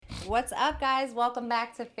What's up, guys? Welcome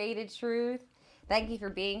back to Faded Truth. Thank you for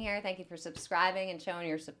being here. Thank you for subscribing and showing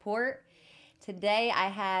your support. Today, I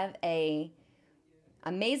have a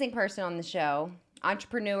amazing person on the show,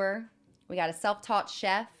 entrepreneur. We got a self-taught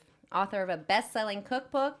chef, author of a best-selling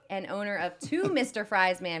cookbook, and owner of 2 Mr.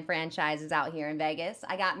 Fries Man franchises out here in Vegas.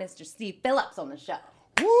 I got Mr. Steve Phillips on the show.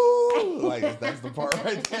 Woo! Like, that's the part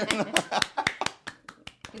right there.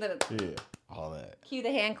 Yeah, all that. Cue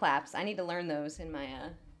the hand claps. I need to learn those in my,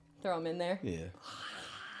 throw them in there. Yeah.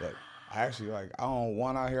 But I actually, I own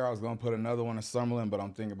one out here. I was going to put another one in Summerlin, but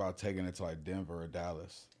I'm thinking about taking it to, Denver or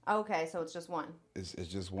Dallas. Okay, so it's just one. It's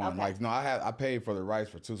just one. Okay. No, I paid for the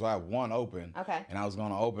rights for 2, so I have one open. Okay. And I was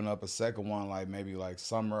going to open up a second one, maybe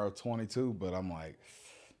summer of 22, but I'm like,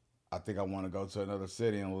 I think I want to go to another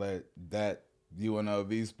city and let that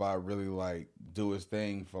UNLV spot really, do its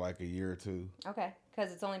thing for, a year or 2. Okay,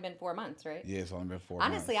 because it's only been 4 months, right? Yeah, it's only been 4 months.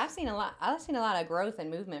 Honestly, I've seen a lot of growth and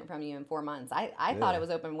movement from you in 4 months. I thought it was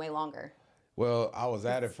open way longer. Well, I was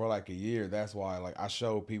at it for a year. That's why I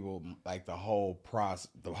show people the whole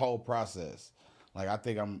process. I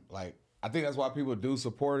think that's why people do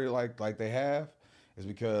support it like they have, is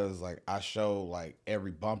because I show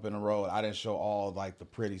every bump in the road. I didn't show all the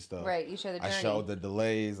pretty stuff. Right, you show the journey. I showed the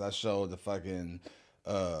delays. I showed the fucking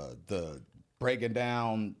the breaking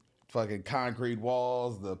down fucking concrete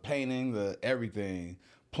walls, the painting, the everything,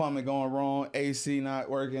 plumbing going wrong, AC not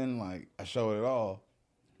working. I showed it all.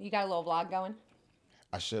 You got a little vlog going?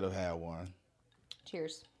 I should have had one.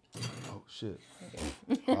 Cheers. Oh, shit.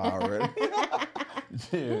 Okay. Already.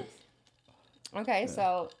 Cheers. Okay,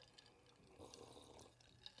 so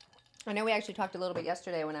I know we actually talked a little bit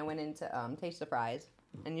yesterday when I went into Taste the Fries,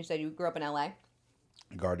 and you said you grew up in LA?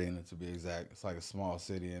 Gardena, to be exact. It's a small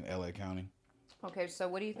city in LA County. Okay, so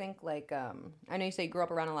what do you think, I know you say you grew up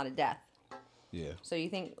around a lot of death. Yeah. So you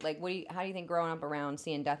think, how do you think growing up around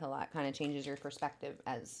seeing death a lot kind of changes your perspective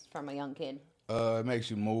as from a young kid? It makes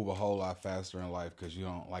you move a whole lot faster in life because you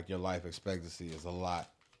don't, your life expectancy is a lot.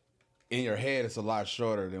 In your head, it's a lot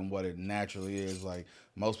shorter than what it naturally is.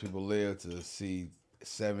 Most people live to see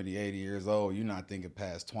 70, 80 years old. You're not thinking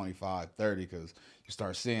past 25, 30 because you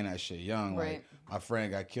start seeing that shit young. Right. My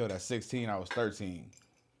friend got killed at 16. I was 13.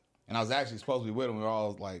 And I was actually supposed to be with him. We were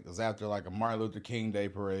all, it was after, a Martin Luther King Day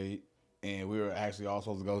parade. And we were actually all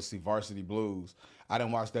supposed to go see Varsity Blues. I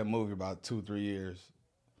didn't watch that movie about 2-3 years.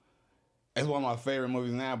 It's one of my favorite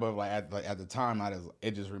movies now, but at the time,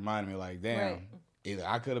 it just reminded me damn, right. Either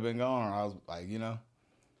I could have been gone or I was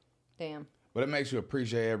Damn. But it makes you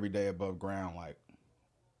appreciate every day above ground.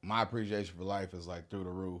 My appreciation for life is through the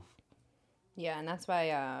roof. Yeah, and that's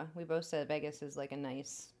why we both said Vegas is a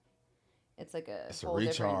nice. It's it's whole a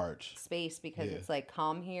recharge space because it's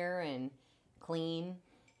calm here and clean.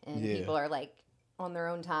 And people are on their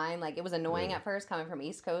own time. It was annoying at first coming from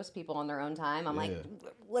East Coast, people on their own time. I'm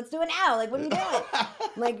let's do it now. What are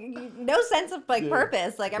you doing? No sense of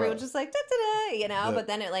purpose. Everyone's just da-da-da, But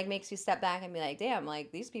then it makes you step back and be damn,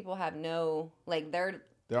 these people have no, they're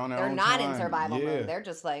on their own not time. in survival mode. They're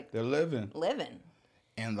just they're living.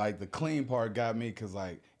 And the clean part got me because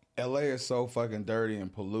LA is so fucking dirty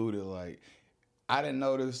and polluted. I didn't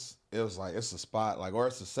notice it was it's a spot or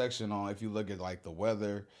it's a section on, if you look at the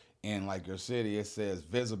weather in your city, it says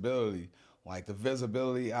visibility. The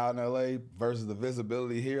visibility out in LA versus the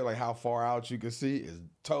visibility here, how far out you can see is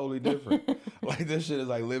totally different. This shit is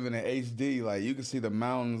living in HD. You can see the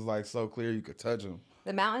mountains so clear you could touch them.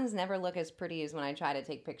 The mountains never look as pretty as when I try to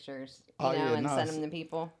take pictures, and send them to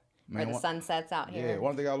people. Man, or the sunsets out here. Yeah,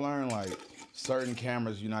 one thing I learned, certain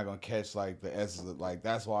cameras you're not gonna catch the essence of,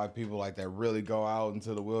 that's why people that really go out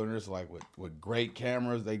into the wilderness, with great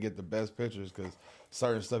cameras, they get the best pictures because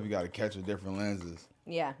certain stuff you gotta catch with different lenses.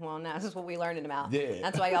 Yeah, well, now this is what we learned about. Yeah.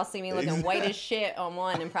 That's why y'all see me looking white as shit on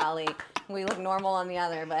one and probably we look normal on the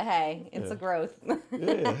other, but hey, it's a growth.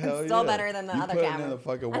 Yeah, hell Still better than the other camera. You put in the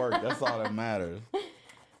fucking work, that's all that matters.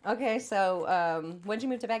 Okay, so when'd you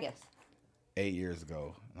move to Vegas? 8 years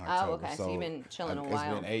ago in October. Oh, okay. So you've been chilling a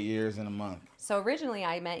while. It's been 8 years and a month. So originally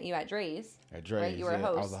I met you at Dre's. At Dre's, right? You were a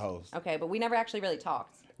host. I was a host. Okay, but we never actually really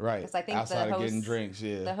talked. Right. Because I think outside the of hosts, getting drinks,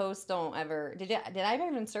 the hosts don't ever. Did I ever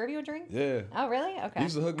even serve you a drink? Yeah. Oh, really? Okay. You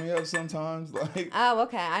used to hook me up sometimes, Oh,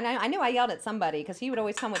 okay. I knew I yelled at somebody because he would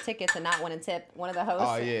always come with tickets and not want to tip one of the hosts.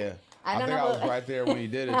 Oh yeah. I think I was right there when he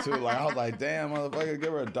did it too. I was like, damn, motherfucker,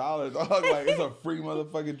 give her $1, dog. It's a free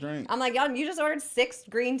motherfucking drink. I'm like, y'all, you just ordered 6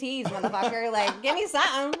 green teas, motherfucker. Give me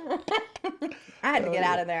something. I had to get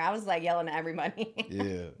out of there. I was yelling at everybody.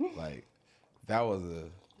 Yeah, that was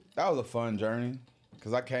a fun journey.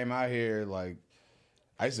 Cause I came out here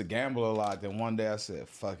I used to gamble a lot. Then one day I said,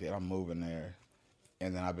 fuck it, I'm moving there.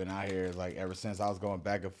 And then I've been out here like ever since. I was going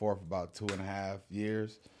back and forth about 2.5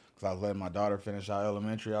 years because I was letting my daughter finish out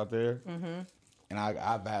elementary out there. Mm-hmm. And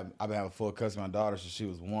I've been having full custody of my daughter since she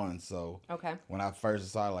was 1. So when I first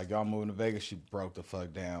decided like y'all moving to Vegas, she broke the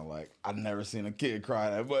fuck down. Like I've never seen a kid cry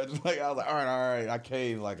that much. Like I was like, all right. I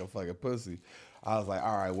caved like a fucking pussy. I was like,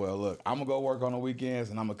 all right, well look, I'm gonna go work on the weekends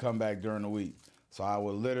and I'm gonna come back during the week. So I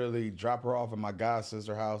would literally drop her off at my god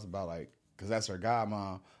sister house about like, cause that's her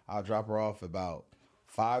godmom. I'll drop her off about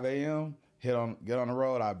 5 a.m. Get on the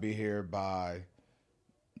road. I'll be here by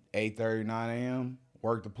 8:30, 9 a.m.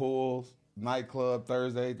 Work the pools, nightclub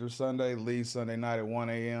Thursday through Sunday. Leave Sunday night at 1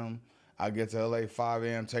 a.m. I get to LA 5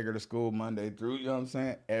 a.m. Take her to school Monday through. You know what I'm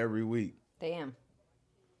saying? Every week. Damn.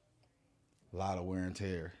 A lot of wear and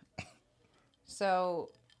tear. So,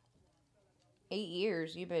 8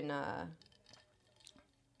 years you've been.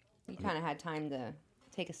 You kind of had time to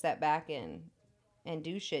take a step back and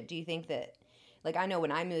do shit. Do you think that? Like, I know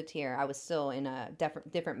when I moved here, I was still in a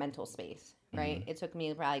different mental space, right? Mm-hmm. It took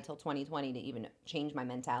me probably till 2020 to even change my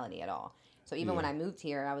mentality at all. So even when I moved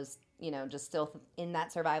here, I was, just still in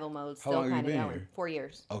that survival mode, still kind of going. Here? 4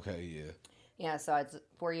 years. Okay, yeah. Yeah, so it's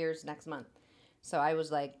 4 years next month. So I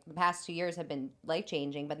was like, the past 2 years have been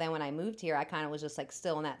life-changing, but then when I moved here, I kind of was just like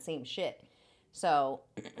still in that same shit. So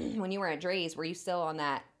when you were at Dre's, were you still on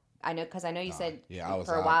that? I know, because I know you said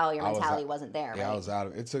for a while your mentality wasn't there, right? Yeah, I was out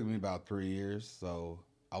of it. It took me about 3 years, so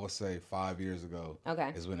I would say 5 years ago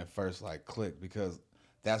is when it first like clicked, because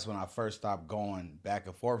that's when I first stopped going back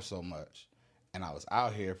and forth so much. And I was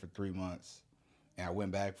out here for 3 months, and I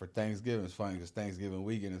went back for Thanksgiving. It's funny because Thanksgiving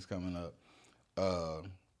weekend is coming up.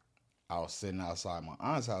 I was sitting outside my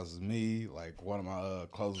aunt's house. It's me, like one of my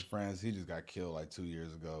closest friends. He just got killed like 2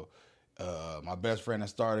 years ago. My best friend that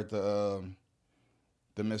started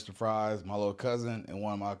the Mr. Fries, my little cousin, and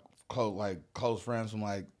one of my close friends from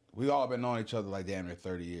like, we all been knowing each other like damn near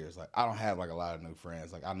 30 years. Like I don't have like a lot of new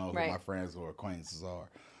friends. Like I know who my friends or acquaintances are,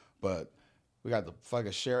 but we got the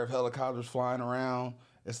fucking sheriff helicopters flying around.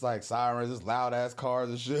 It's like sirens, it's loud ass cars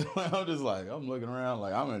and shit. I'm just like, I'm looking around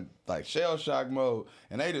like I'm in like shell shock mode,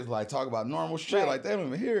 and they just like talk about normal shit like they don't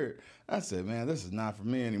even hear it. I said, man, this is not for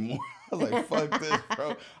me anymore. I was like, fuck this,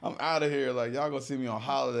 bro. I'm out of here. Like y'all gonna see me on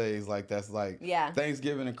holidays like that's like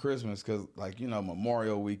Thanksgiving and Christmas, cause like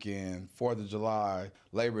Memorial Weekend, 4th of July,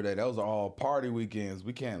 Labor Day. Those are all party weekends.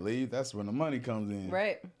 We can't leave. That's when the money comes in.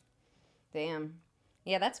 Right. Damn.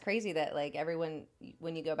 Yeah, that's crazy that, like, everyone,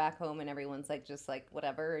 when you go back home and everyone's, like, just, like,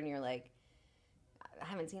 whatever, and you're like, I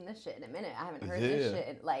haven't seen this shit in a minute. I haven't heard this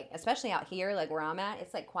shit. Like, especially out here, like, where I'm at,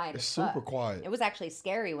 it's, like, quiet as fuck. It's super quiet. It was actually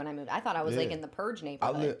scary when I moved. I thought I was, like, in the Purge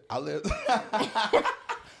neighborhood. I live...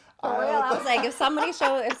 For real, I was like, if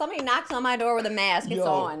somebody knocks on my door with a mask, it's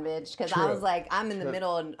on, bitch. Because I was like, I'm in the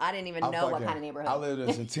middle, and I didn't even know what kind of neighborhood. I lived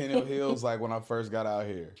in Centennial Hills, like, when I first got out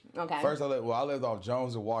here. Okay. First, I lived off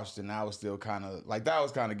Jones and Washington. I was still kind of, like, that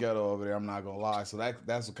was kind of ghetto over there, I'm not going to lie. So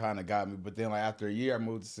that's what kind of got me. But then, like, after a year, I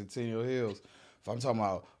moved to Centennial Hills. If I'm talking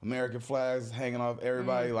about American flags hanging off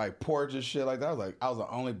everybody, like, porches, shit like that. I was the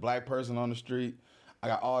only black person on the street. I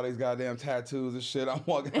got all these goddamn tattoos and shit. I'm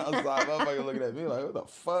walking outside, motherfucker looking at me like, what the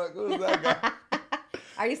fuck? Who's that guy?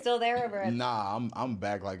 Are you still there over at... Nah, I'm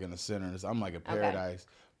back like in the center. I'm like in paradise.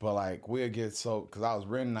 Okay. But like we'll get because I was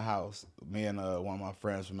renting a house. Me and one of my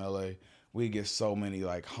friends from LA, we get so many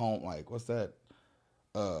like what's that?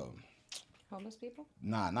 Homeless people?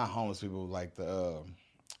 Nah, not homeless people. Like the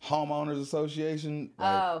Homeowners Association,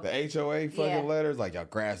 like the HOA fucking letters, like your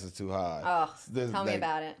grass is too high. Oh, tell me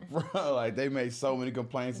about it. Bro, like they made so many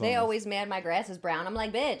complaints. They always mad my grass is brown. I'm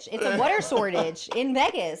like, bitch, it's a water shortage in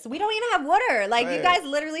Vegas. We don't even have water. Like you guys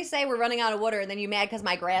literally say we're running out of water, and then you mad because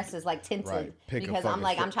my grass is like tinted. Right. Because I'm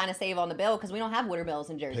like, I'm trying to save on the bill because we don't have water bills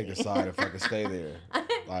in Jersey. Pick a side if I can stay there.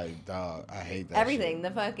 Like, dog, I hate that. Everything. Shit.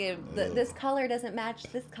 The fucking this color doesn't match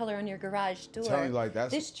this color on your garage door. Tell me like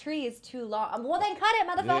this tree is too long. Well, then cut it,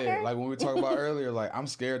 motherfucker. Yeah, like when we talked about earlier, like I'm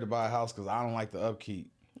scared to buy a house because I don't like the upkeep.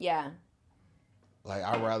 Yeah. Like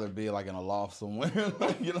I'd rather be like in a loft somewhere.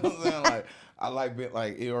 Like, you know what I'm saying? Like I like being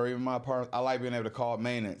like, or even my apartment. I like being able to call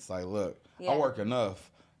maintenance. Like, look, I work enough.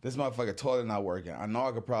 This motherfucking toilet not working. I know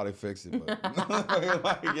I could probably fix it, but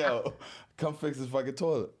like, yo, come fix this fucking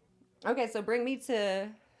toilet. Okay, so bring me to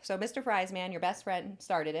Mr. Fries, man, your best friend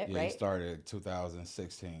started it, right? Yeah, he started in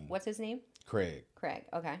 2016. What's his name? Craig. Craig.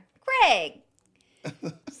 Okay. Craig.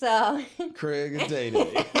 So Craig and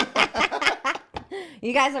Day-Day.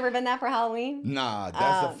 You guys ever been that for Halloween? Nah,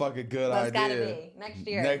 that's a fucking good idea. That's gotta be next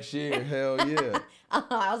year. Next year, hell yeah.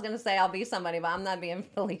 I was gonna say I'll be somebody, but I'm not being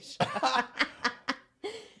Felicia.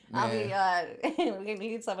 I'll be. We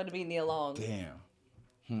need someone to be Nia Long.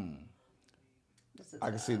 Damn. I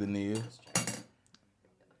can see the Nia.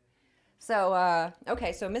 So,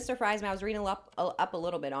 okay, so Mr. Fries, I was reading up a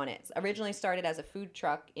little bit on it. Originally started as a food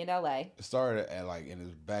truck in LA. It started at like in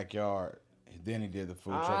his backyard. Then he did the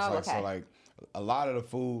food trucks. Oh, okay. So like a lot of the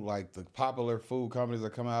food, like the popular food companies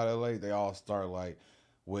that come out of LA, they all start like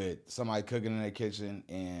with somebody cooking in their kitchen,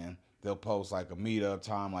 and they'll post like a meetup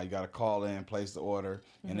time, like you gotta call in, place the order,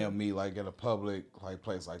 and they'll meet like at a public like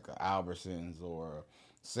place like Albertsons or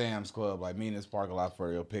Sam's Club, like meet in this parking lot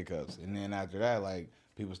for your pickups. And then after that, like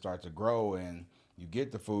people start to grow, and you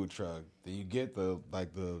get the food truck, then you get the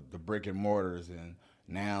brick and mortars, and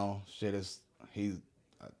now shit is he's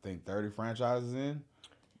I think 30 franchises in,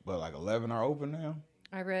 but like 11 are open now.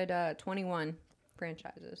 I read 21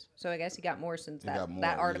 franchises, so I guess he got more since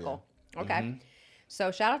that article. Yeah. Okay,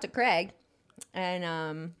 so shout out to Craig,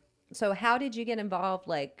 and so how did you get involved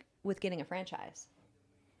like with getting a franchise?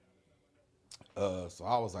 So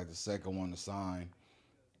I was like the second one to sign.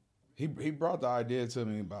 He brought the idea to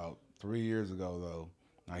me about 3 years ago though.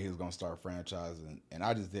 Now he was gonna start franchising, and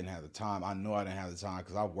I just didn't have the time. I know I didn't have the time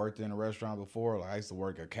because I worked in a restaurant before. Like I used to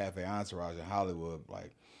work at Cafe Entourage in Hollywood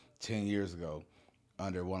like 10 years ago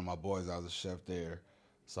under one of my boys. I was a chef there.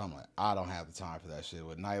 So I'm like, I don't have the time for that shit.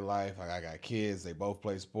 With nightlife, like I got kids, they both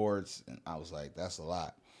play sports, and I was like, that's a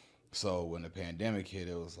lot. So when the pandemic hit,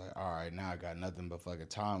 it was like, all right, now I got nothing but fucking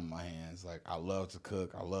time in my hands. Like I love to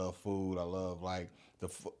cook, I love food, I love like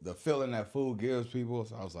the feeling that food gives people.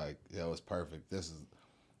 So I was like, yeah, it was perfect. This is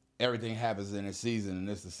everything happens in a season, and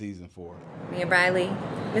this is the season for it. Me and Riley,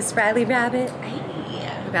 Miss Riley Rabbit. Hey,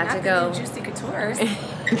 about to go. Juicy Couture.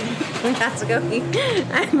 We got to go eat.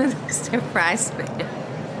 I'm a Mr. Fries fan.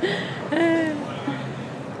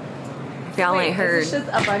 If y'all ain't heard. It's just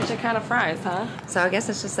a bunch of kind of fries, huh? So I guess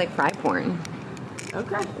it's just like fry porn.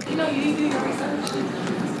 Okay. You know, you do your research.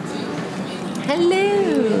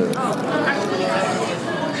 Hello.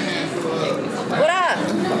 What up?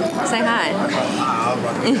 Say hi.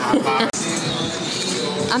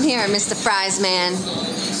 I'm here at Mr. Fries Man.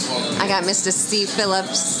 I got Mr. Steve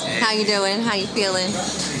Phillips. How you doing? How you feeling?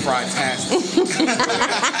 Fry-tastic.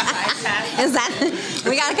 Is that?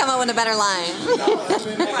 We got to come up with a better line.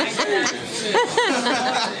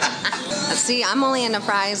 See, I'm only into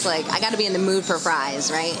fries. Like, I got to be in the mood for fries,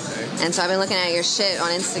 right? And so I've been looking at your shit on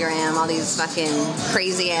Instagram, all these fucking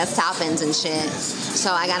crazy ass toppings and shit.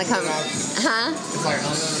 So I got to come. Huh? It's like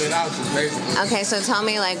unlimited options, basically. Okay, so tell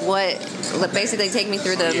me, like, basically take me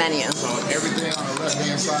through the menu. So everything on the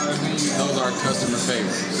left-hand side of the menu, those are customer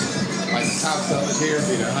favorites. Like the top sellers here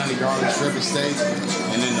be the honey garlic shrimp and steak,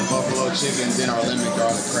 and then the buffalo chicken, then our lemon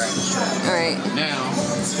garlic crab and shrimp. All right. Now,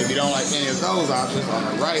 if you don't like any of those options, on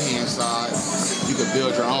the right-hand side, you can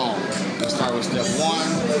build your own. You start with step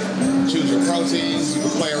 1, choose your proteins. You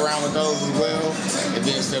can play around with those as well. And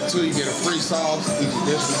then step 2, you get a free sauce, each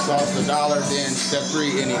additional sauce $1. Then step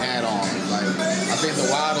 3, any add-ons. Like I think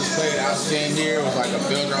the wildest plate I've seen here was like a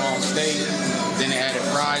build your own steak. Then they added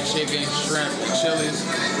fried chicken, shrimp, chilies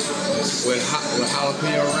with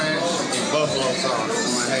jalapeno ranch and buffalo sauce.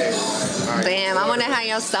 I'm like, hey, all right. Damn, I wonder how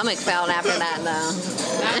your stomach felt after that, though.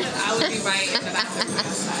 I would be right in the bathroom.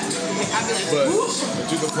 I'd be like, But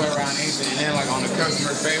you can play around anything. And then like on the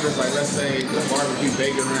customer favorites, like let's say the barbecue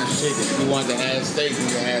bacon ranch chicken. If you want to add steak, you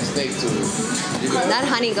can add steak to it. That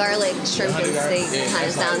honey garlic shrimp and steak kind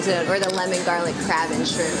of sounds good. Or the lemon garlic crab and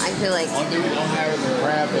shrimp. I feel like. Only thing we don't have is the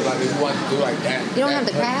crab, but like if you want to do like that. You don't have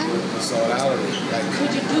the crab? So that would like.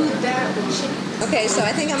 could you do that with chicken? Okay, so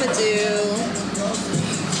I think I'm gonna do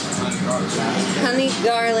honey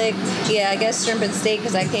garlic. Yeah, I guess shrimp and steak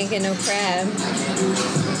because I can't get no crab.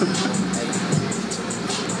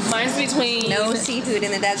 Mine's between... No seafood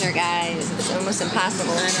in the desert, guys. It's almost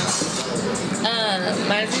impossible. I know.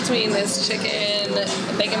 Mine's between this chicken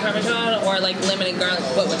bacon parmesan or like lemon and garlic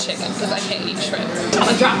but with chicken because I can't eat shrimp. I'm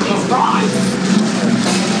gonna drop these fries.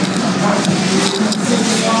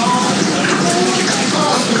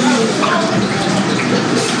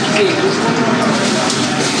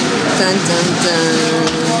 Dun dun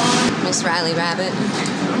dun. Miss Riley Rabbit.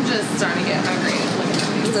 I'm just starting to get hungry.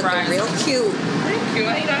 You look real cute. Thank you. I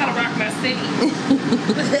ain't know how to rock my city.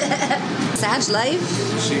 Sag Life?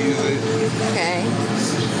 Cheese it. Okay.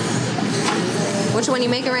 Which one you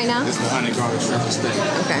making right now? This is the honey garlic shrimp and steak.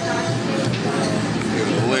 Okay.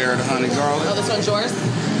 Here's a layer of the honey garlic. Oh, this one's yours?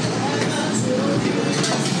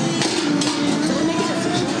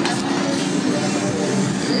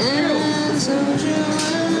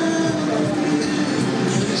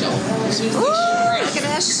 Ooh, look at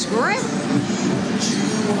that shrimp.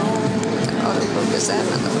 Autofocus that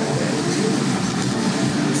motherfucker.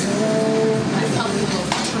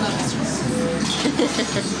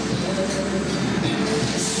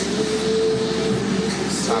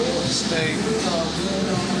 Top steak.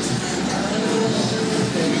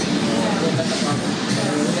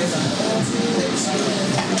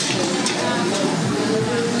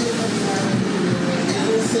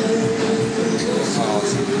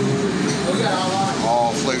 Awesome.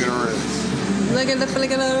 All flick of the wrist. Look at the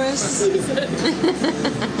flick of the wrist.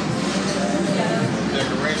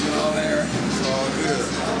 Decoration on there. It's all good.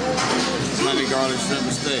 Honey garlic shrimp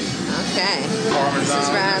and steak. Okay. Parmesan. This is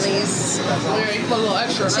Riley's There, you put a little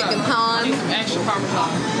extra. chicken palm. Extra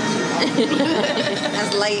Parmesan.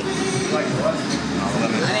 That's light. I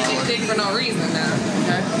didn't get thick for no reason now.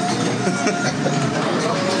 Okay.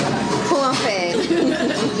 Corn fed.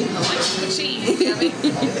 The cheese, you know what I mean?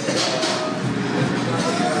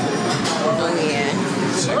 Oh yeah.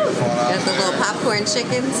 Chicken fall out Got the there. little popcorn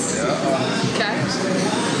chickens. Yeah. Okay.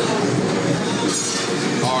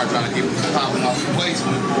 Hard trying to keep it from popping off the plates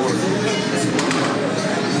when it pours.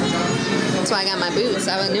 That's why I got my boots.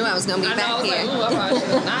 I knew I was gonna be I know, I back was here. like, ooh, I probably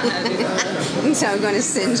should not have these. So I'm gonna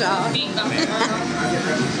singe off.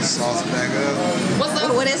 Sauce back up. What's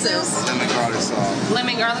up? What is this? Lemon garlic sauce.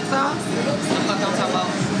 Lemon garlic sauce? What the fuck I'm talking about?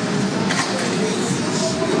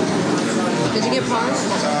 Did you get parm?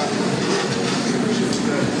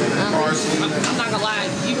 Parsley. I'm not gonna lie,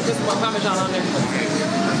 you can put some more Parmesan on there.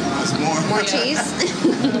 It's more. More Yeah. cheese?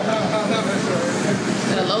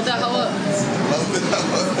 Gotta load that hoe up.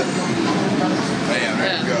 Bam,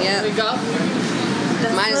 there you go. Yeah. There we go.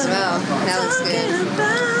 Might as well. That looks good.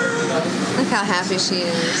 Look how happy she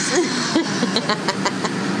is.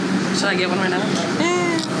 Should I get one right now?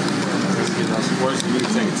 You know, it's worse for me to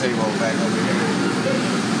take a table back over here.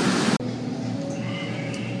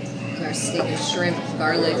 Our steak and shrimp,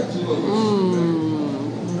 garlic.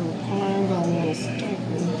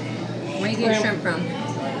 Where you get your shrimp from?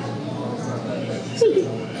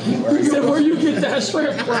 He said, where you get that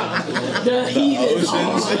shrimp from? The heat is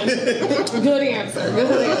on. Good answer.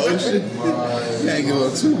 Good answer. Can't give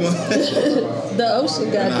up too much. The ocean,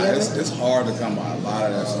 Nah, goddamn it. it's hard to come by a lot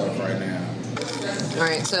of that stuff right now. All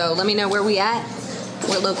right, so let me know where we at,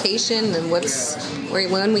 what location, and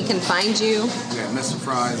when we can find you. We got Mr.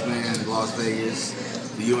 Fry's, man, in Las Vegas.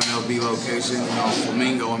 The UNLV location on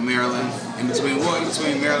Flamingo in Maryland. In between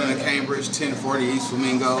Maryland and Cambridge, 1040 East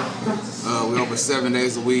Flamingo. We open 7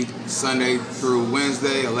 days a week, Sunday through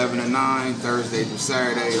Wednesday, 11 to 9, Thursday through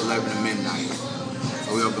Saturday, 11 to midnight.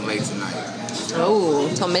 So we open late tonight.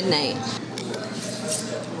 Oh, till midnight.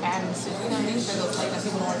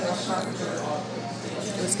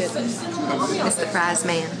 It was good. Mr. Fries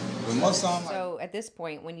man. But most time, So at this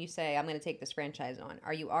point, when you say, I'm going to take this franchise on,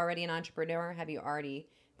 are you already an entrepreneur? Have you already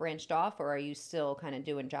branched off, or are you still kind of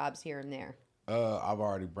doing jobs here and there? I've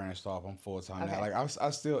already branched off. I'm full time Okay. now. Like I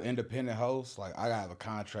still independent host. Like I have a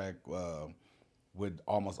contract with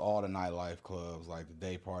almost all the nightlife clubs, like the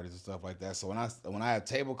day parties and stuff like that. So when I have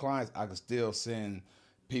table clients, I can still send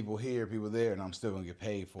people here, people there, and I'm still gonna get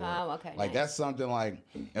paid for it. Oh, okay, Like nice. that's something like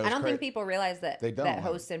I don't think people realize that They don't, that like-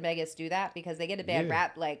 hosts in Vegas do that because they get a bad Yeah.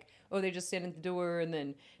 rap, like, oh, they just stand at the door and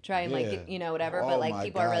then try and Yeah. like, get, whatever. Oh But like my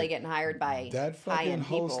people are really God. getting hired by That fucking high-end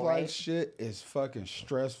host people, life right? shit is fucking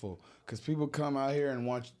stressful because people come out here and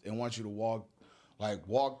want you to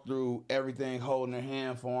walk through everything holding their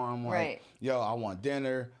hand for them. Like, Right. yo, I want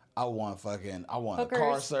dinner. I want car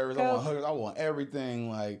Hookers, service. I Coke. want hookers. I want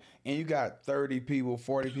everything. Like, and you got 30 people,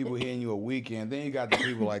 40 people hitting you a weekend. Then you got the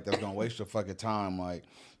people like that's gonna waste your fucking time. Like,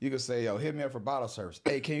 you could say, yo, hit me up for bottle service.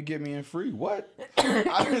 Hey, can you get me in free? What?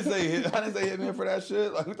 I didn't say hit me up for that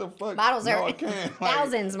shit. Like, what the fuck? Bottles no, are I can't. Like,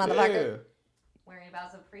 thousands, motherfucker. Yeah. Worrying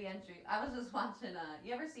about some free entry. I was just watching.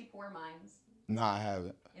 You ever see Poor Minds? Nah, I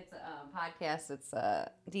haven't. It's a podcast. It's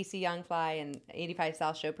DC Young Fly and 85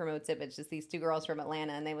 South Show promotes it. But it's just these two girls from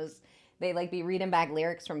Atlanta, and they like be reading back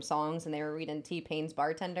lyrics from songs, and they were reading T-Pain's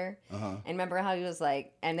Bartender. Uh-huh. And remember how he was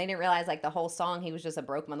like, and they didn't realize like the whole song he was just a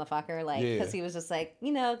broke motherfucker, like Yeah. because he was just like,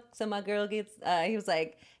 so my girl gets, he was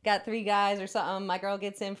like, got 3 guys or something, my girl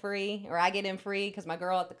gets in free, or I get in free because my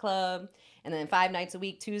girl at the club. And then 5 nights a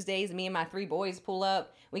week, Tuesdays, me and my 3 boys pull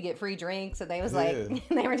up. We get free drinks. So they was like, Yeah.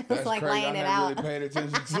 they were just That's like crazy. laying I it never out. really paid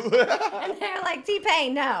attention to it. And they're like,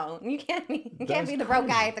 T-Pain, no, you can't be That's the broke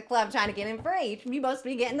guy crazy. at the club trying to get in free. You supposed to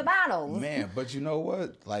be getting the bottles. Man, but you know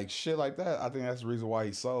what? Like shit like that, I think that's the reason why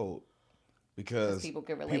he sold. Because people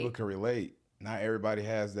could relate. People could relate. Not everybody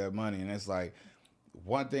has that money. And it's like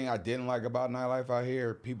one thing I didn't like about nightlife out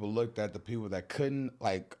here, people looked at the people that couldn't,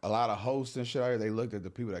 like a lot of hosts and shit out here, they looked at the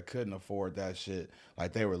people that couldn't afford that shit.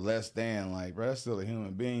 Like they were less than, like, bro, that's still a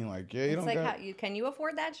human being. Like, yeah, you It's don't like, got, can you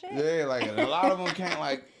afford that shit? yeah, like and a lot of them can't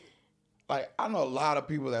like I know a lot of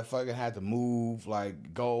people that fucking had to move,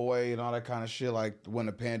 like go away and all that kind of shit, like when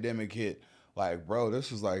the pandemic hit. like, bro,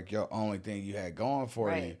 this was like your only thing you had going for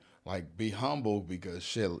you. Right. Like, be humble because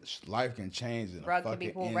shit, life can change in a Rug fucking can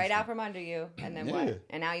be pulled instant. right out from under you, and then Yeah. what?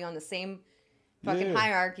 And now you're on the same fucking Yeah.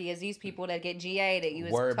 hierarchy as these people that get GA that you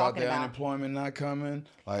was Worry about talking the about. unemployment not coming.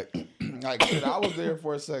 Like, like shit, I was there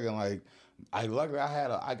for a second. Like, luckily I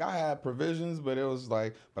had provisions, but it was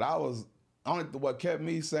like, but I was only what kept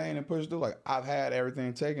me sane and pushed through. Like, I've had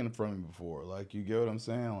everything taken from me before. Like, you get what I'm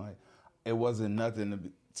saying? Like, it wasn't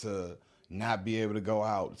nothing to not be able to go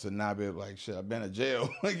out, to not be able, like, shit, I've been in jail.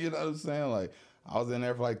 Like, you know what I'm saying? Like, I was in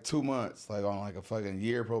there for like 2 months, like on like a fucking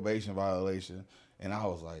year probation violation, and I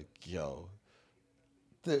was like, yo,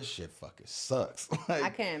 this shit fucking sucks. Like, I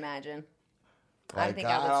couldn't imagine. I like, don't think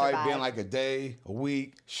I would I'd already survive. been like a day, a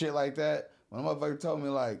week, shit like that. When a motherfucker told me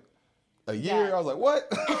like a year, Yeah. I was like, what?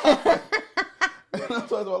 And I talked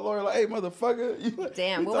to my lawyer like, hey, motherfucker.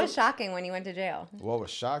 Damn, what was shocking when you went to jail? What was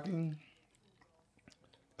shocking?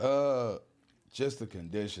 Just the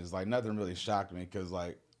conditions. Like, nothing really shocked me because,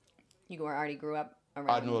 like, You already grew up around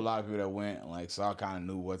I knew a lot of people that went, like, so I kind of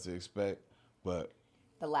knew what to expect. But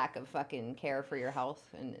the lack of fucking care for your health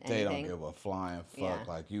and they anything. don't give a flying fuck. Yeah.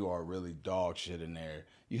 Like, you are really dog shit in there.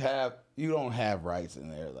 You don't have rights in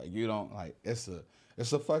there. Like, you don't, like, it's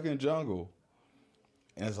a fucking jungle.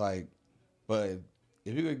 And it's like, but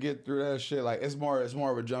if you could get through that shit, like, it's more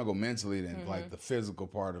of a jungle mentally than like the physical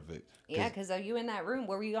part of it. Yeah, because are you in that room?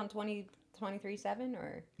 Were you on 23/7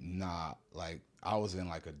 or? Nah, like, I was in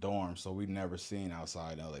like a dorm, so we never seen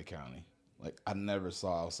outside in LA County. Like, I never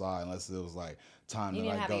saw outside unless it was like time You to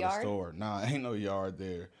didn't like have go a to yard? the store. Nah, ain't no yard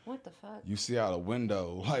there. What the fuck? You see out a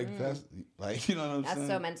window. Like, that's like, you know what I'm That's saying?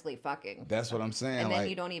 so mentally fucking. That's what I'm saying. And then like,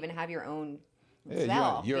 you don't even have your own yeah,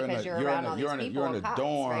 cell you're because you're around all these people you're in on a cots,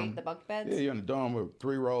 dorm. right? The bunk beds. Yeah, you're in a dorm with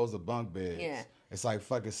 3 rows of bunk beds. Yeah. It's like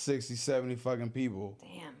fucking 60, 70 fucking people.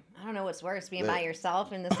 Damn, I don't know what's worse, being Yeah. by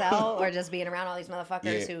yourself in the cell or just being around all these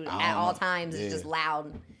motherfuckers Yeah, who I at don't all know. times is Yeah. just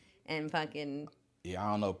loud and fucking. Yeah,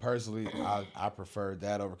 I don't know. Personally, I prefer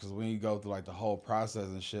that over because when you go through like the whole process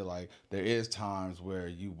and shit, like there is times where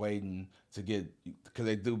you waiting to get because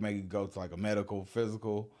they do make you go to like a medical,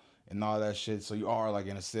 physical, and all that shit. So you are like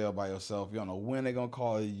in a cell by yourself. You don't know when they gonna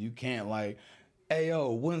call you. You can't like, hey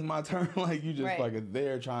yo, when's my turn? Like you just Right. fucking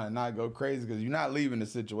there trying to not go crazy because you're not leaving the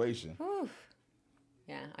situation. Whew.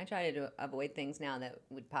 Yeah, I try to avoid things now that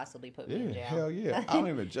would possibly put me in Yeah, jail. hell yeah. I don't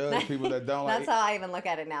even judge people that don't like. That's how I even look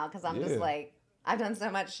at it now because I'm just Yeah. like, I've done so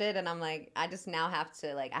much shit and I'm like, I just now have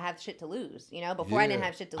to, like, I have shit to lose, you know? Before I didn't Yeah,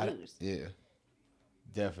 have shit to lose. Yeah,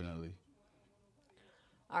 definitely.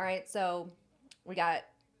 All right, so we got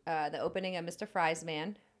the opening of Mr. Fry's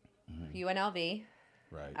Man, UNLV.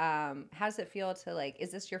 Right. How does it feel to, like,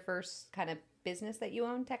 is this your first kind of business that you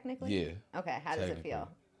own technically? Yeah. Okay, how does it Technically. feel?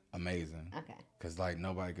 Amazing. Okay. Cause like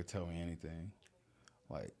nobody could tell me anything.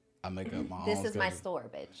 Like I make up my This own. is my schedule.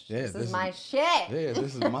 store, bitch. Yeah, this this is is- my shit. Yeah,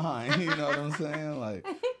 this is mine. You know what I'm saying? Like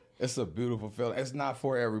it's a beautiful feeling. It's not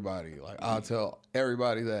for everybody. Like I'll tell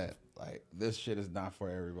everybody that. Like this shit is not for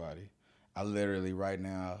everybody. I literally right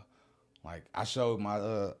now, like I showed my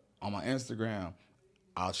on my Instagram,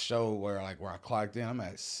 I'll show where I clocked in. I'm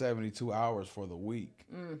at 72 hours for the week.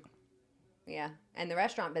 Yeah, and the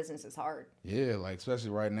restaurant business is hard. Yeah, like especially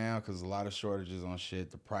right now because a lot of shortages on shit.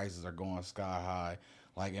 The prices are going sky high.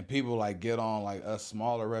 Like and people like get on like us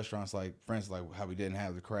smaller restaurants like for instance like how we didn't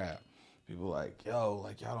have the crab. People like yo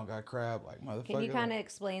like y'all don't got crab like motherfucker. Can you kind of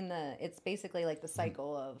explain it's basically like the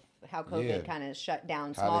cycle of how COVID Yeah. kind of shut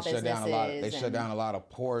down how small they shut businesses. down a lot. They shut and- down a lot of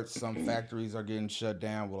ports. Some factories are getting shut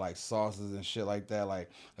down with like sauces and shit like that. Like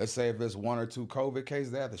let's say if it's 1 or 2 COVID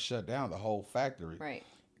cases, they have to shut down the whole factory. Right.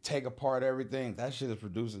 Take apart everything. That shit is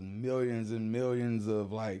producing millions and millions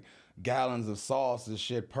of like gallons of sauce and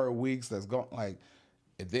shit per week. That's going like,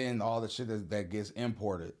 and then all the shit that gets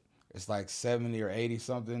imported. It's like 70 or 80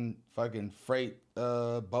 something fucking freight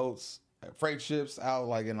boats, freight ships out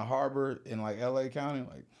like in the harbor in like LA County.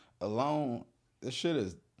 Like alone, this shit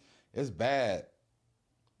it's bad.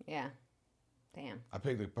 Yeah. Damn. I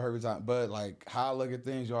picked the perfect time, but like how I look at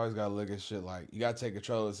things, you always gotta look at shit like you gotta take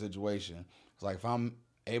control of the situation. It's like if I'm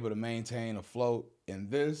able to maintain afloat in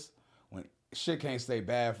this, when shit can't stay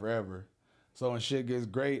bad forever. So when shit gets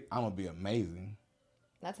great, I'm gonna be amazing.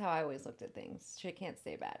 That's how I always looked at things. Shit can't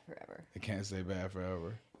stay bad forever. It can't stay bad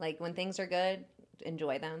forever. Like when things are good,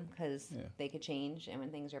 enjoy them because Yeah. they could change, and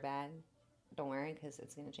when things are bad, don't worry because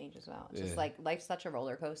it's gonna change as well. It's Yeah. just like life's such a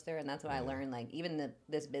roller coaster, and that's what I learned. Like even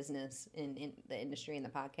this business in the industry and the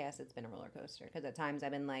podcast, it's been a roller coaster because at times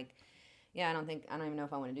I've been like, yeah, I don't even know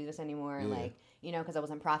if I want to do this anymore. Yeah. Like, you know, because I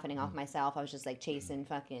wasn't profiting off myself. I was just like chasing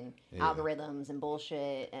fucking algorithms and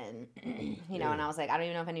bullshit, and you know. And I was like, I don't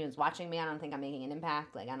even know if anyone's watching me. I don't think I'm making an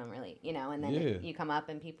impact. Like, I don't really, you know. And then you come up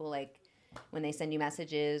and people like when they send you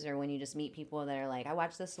messages or when you just meet people that are like, I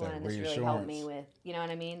watched this one and this really helped me with, you know what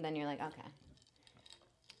I mean? Then you're like, okay.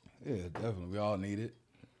 Yeah, definitely. We all need it.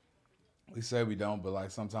 We say we don't, but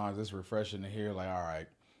like sometimes it's refreshing to hear like, all right,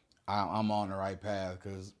 I'm on the right path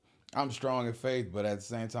because I'm strong in faith, but at the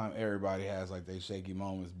same time, everybody has like they shaky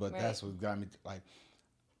moments. But that's what got me like,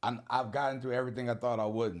 I've gotten through everything I thought I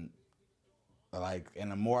wouldn't. Like, and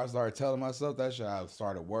the more I started telling myself that shit, I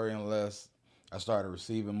started worrying less. I started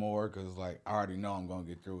receiving more because, like, I already know I'm going to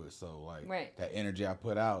get through it. So, like, that energy I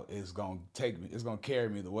put out is going to take me, it's going to carry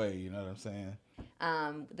me the way, you know what I'm saying?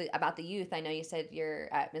 About the youth, I know you said you're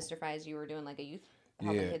at Mr. Fry's, you were doing, like, a youth,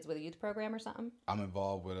 helping kids with a youth program or something? I'm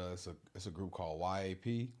involved with, it's a group called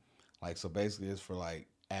YAP. Like, so basically it's for, like,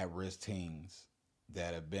 at-risk teens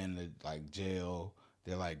that have been to, like, jail.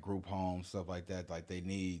 They're, like, group homes, stuff like that. Like, they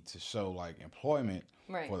need to show, like, employment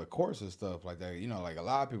for the course and stuff like that. You know, like, a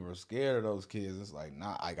lot of people are scared of those kids. It's like,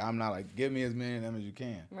 I'm not, like, give me as many of them as you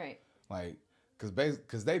can. Right. Like,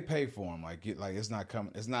 because they pay for them. Like, it's not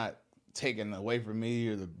coming, it's not taken away from me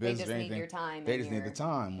or the business or anything. They just need your time. They just need the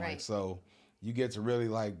time. Right. Like, so you get to really,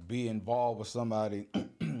 like, be involved with somebody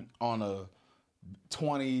on a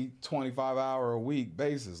 20, 25 hour a week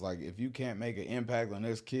basis. Like, if you can't make an impact on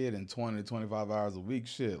this kid in 20 to 25 hours a week,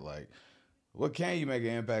 shit, like, what can you make an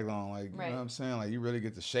impact on? Like, you know what I'm saying? Like, you really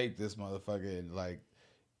get to shape this motherfucker and, like,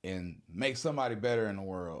 and make somebody better in the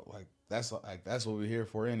world. Like, that's what we're here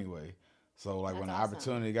for anyway. So, like, when the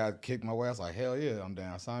opportunity got kicked my way, I was like, hell yeah, I'm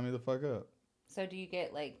down. Sign me the fuck up. So do you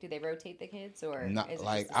get, like, do they rotate the kids or? Not, is it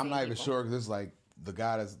like, just the I'm not even people? sure because it's like, the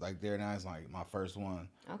guy that's like there now is like my first one.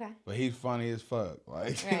 Okay. But he's funny as fuck.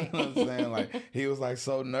 Like, right. You know what I'm saying? Like, he was like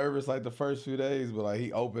so nervous like the first few days, but like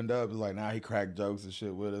he opened up. It's like now he cracked jokes and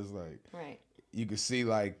shit with us. Like, right. You can see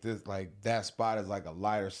like this, like that spot is like a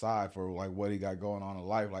lighter side for like what he got going on in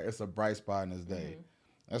life. Like, it's a bright spot in his day.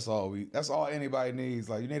 Mm-hmm. That's all anybody needs.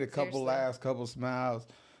 Like, you need a couple laughs, couple smiles.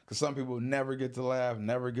 Cause some people never get to laugh,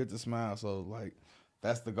 never get to smile. So like,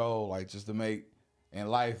 that's the goal. Like, just to make in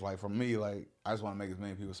life, like for me, like I just want to make as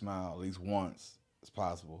many people smile at least once as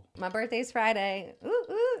possible. My birthday's Friday. Ooh,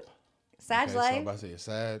 ooh. Sag life. So I'm about to say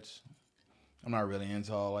Sag. I'm not really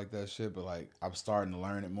into all like that shit, but like I'm starting to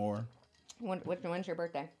learn it more. When's your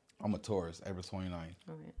birthday? I'm a Taurus, April 29th.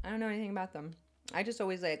 Okay. I don't know anything about them. I just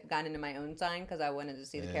always like got into my own sign because I wanted to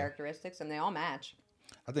see the characteristics, and they all match.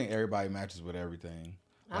 I think everybody matches with everything.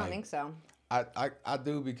 I don't think so. I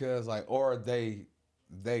do because like, or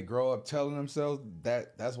they grow up telling themselves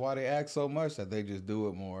that that's why they act so much that they just do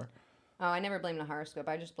it more. Oh, I never blame the horoscope.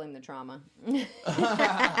 I just blame the trauma.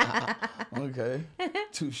 Okay.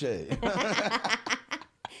 Touche.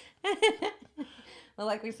 Well,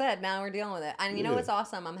 like we said, now we're dealing with it. And you know what's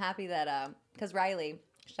awesome? I'm happy that, because Riley,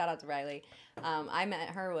 shout out to Riley, I met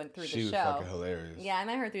her through the show. She was fucking hilarious. Yeah, I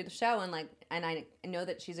met her through the show, and I know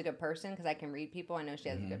that she's a good person because I can read people. I know she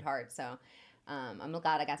has a good heart, so I'm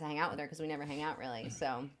glad I got to hang out with her because we never hang out really.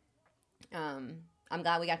 So I'm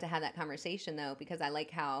glad we got to have that conversation though, because I like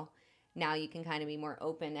how now you can kind of be more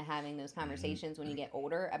open to having those conversations when you get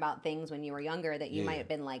older about things when you were younger that you might have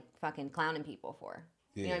been like fucking clowning people for.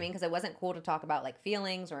 You know what I mean? Because it wasn't cool to talk about like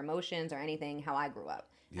feelings or emotions or anything how I grew up.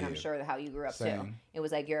 And I'm sure how you grew up too. It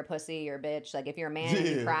was like, you're a pussy, you're a bitch. Like, if you're a man and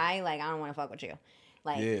you cry, like, I don't want to fuck with you.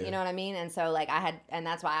 Like, you know what I mean? And so, like, and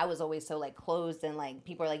that's why I was always so, like, closed and, like,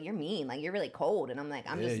 people are like, you're mean. Like, you're really cold. And I'm like,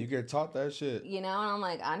 I'm just. Yeah, you get taught that shit. You know? And I'm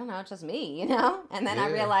like, I don't know. It's just me, you know? And then I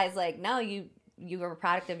realized, like, no, you are a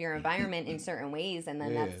product of your environment in certain ways. And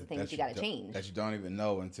then that's the thing that you got to change. That you don't even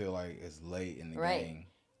know until, like, it's late in the game.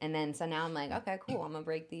 And then, so now I'm like, okay, cool. I'm going to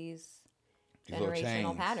break these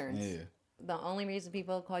generational patterns. Yeah. The only reason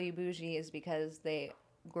people call you bougie is because they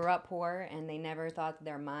grew up poor and they never thought that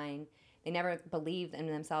their mind, they never believed in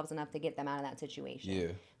themselves enough to get them out of that situation. Yeah.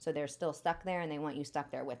 So they're still stuck there and they want you stuck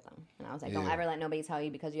there with them. And I was like, don't ever let nobody tell you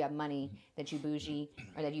because you have money that you bougie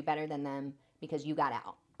or that you better than them because you got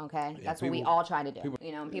out. Okay? Yeah, that's what we all try to do.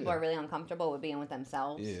 People are really uncomfortable with being with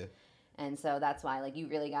themselves. Yeah. And so that's why, like, you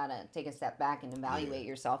really got to take a step back and evaluate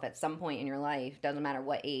yourself at some point in your life. Doesn't matter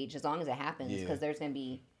what age, as long as it happens, because there's going to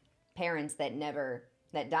be parents that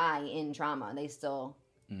die in trauma. They still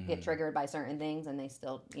get triggered by certain things, and they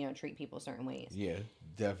still, treat people certain ways. Yeah,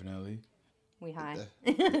 definitely. We high.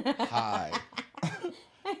 High.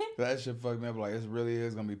 That shit fucked me up. Like, it really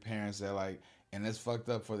is going to be parents that, like, and it's fucked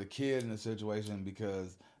up for the kid in the situation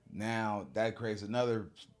because now that creates another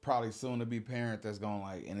probably soon to be parent that's going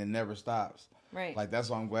like, and it never stops. Right. Like that's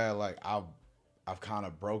why I'm glad. Like I've kind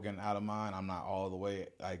of broken out of mine. I'm not all the way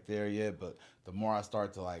like there yet, but the more I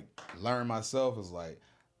start to like learn myself, is like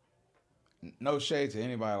no shade to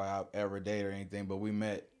anybody like I've ever dated or anything, but we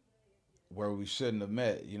met where we shouldn't have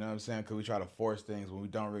met. You know what I'm saying? Because we try to force things when we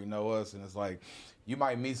don't really know us, and it's like you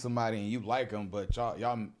might meet somebody and you like them, but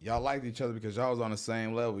y'all liked each other because y'all was on the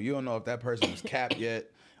same level. You don't know if that person is capped yet,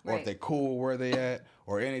 or if they cool where they at,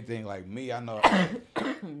 or anything. Like me, I know.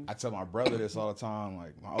 I tell my brother this all the time.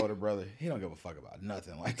 Like my older brother, he don't give a fuck about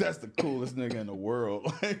nothing. Like that's the coolest nigga in the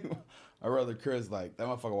world. Like my brother Chris, like that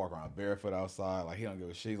motherfucker walk around barefoot outside. Like he don't give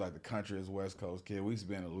a shit. He's like the country's West Coast kid. We used to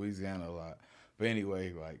be in Louisiana a lot, but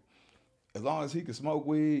anyway, like as long as he can smoke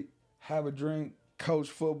weed, have a drink, coach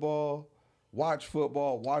football, watch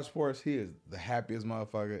sports, he is the happiest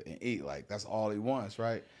motherfucker and eat. Like that's all he wants,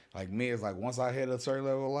 right? Like me, it's like once I hit a certain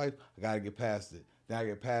level of life, I gotta get past it. Then I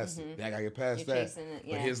get past it. Then I gotta get past You're that. chasing it,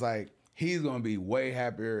 yeah. But it's like he's gonna be way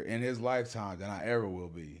happier in his lifetime than I ever will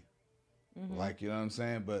be. Like, you know what I'm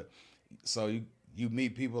saying? But so you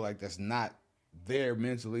meet people like that's not there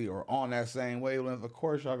mentally or on that same wavelength. Of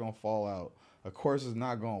course y'all gonna fall out. Of course it's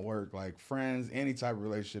not gonna work. Like friends, any type of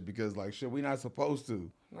relationship, because like shit, we not supposed to.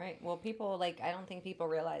 Right. Well, people like I don't think people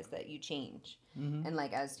realize that you change, and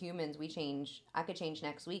like as humans, we change. I could change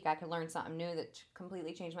next week. I could learn something new that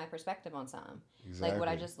completely changed my perspective on something. Exactly. Like what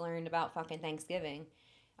I just learned about fucking Thanksgiving,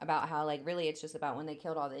 about how like really it's just about when they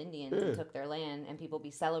killed all the Indians and took their land, and people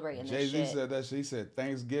be celebrating this Jay-Z shit. said that shit. He said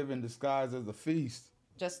Thanksgiving disguised as a feast.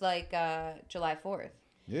 Just like July 4th.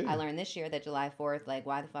 Yeah. I learned this year that July 4th, like,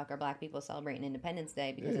 why the fuck are black people celebrating Independence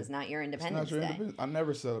Day? Because it's not your Independence Day. I've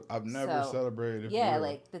never celebrated it. Yeah,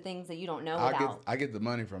 like the things that you don't know about. I get the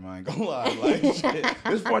money from. I ain't gonna lie. Like shit,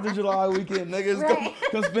 this 4th of July weekend, niggas Right.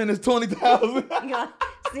 come spend this $20,000.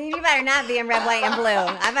 Steve, you better not be in red, white, and blue.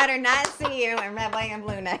 I better not see you in red, white, and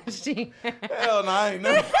blue next year. Hell no, I ain't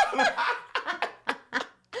never.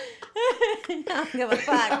 I don't give a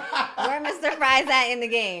fuck. Where Mr. Fries at in the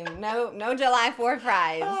game? No July 4th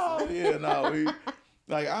fries. Oh yeah, no, we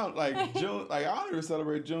like I don't like June. Like I don't even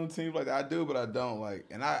celebrate Juneteenth like that. I do, but I don't like.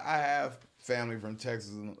 And I have family from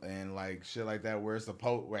Texas and like shit like that where it's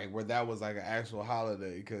where that was like an actual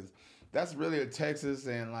holiday, because that's really a Texas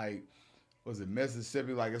and like was it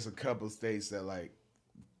Mississippi? Like it's a couple states that like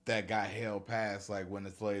that got held past like when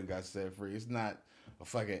the slaves got set free. It's not a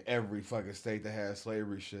fucking every fucking state that has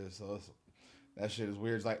slavery shit. So that shit is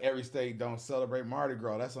weird. It's like every state don't celebrate Mardi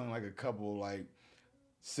Gras. That's only like a couple like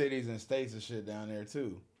cities and states and shit down there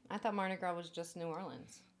too. I thought Mardi Gras was just New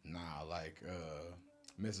Orleans. Nah, like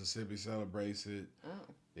Mississippi celebrates it. Oh.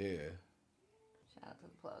 Yeah. Shout out to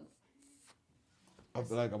the plugs. I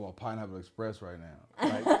feel like I'm on Pineapple Express right now.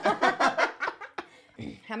 Like,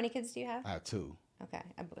 How many kids do you have? I have 2. Okay.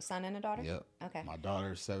 A son and a daughter? Yep. Okay. My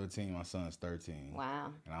daughter's 17, my son's 13.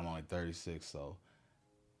 Wow. And I'm only 36, so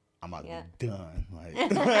I'm about Yeah. to be done. Like,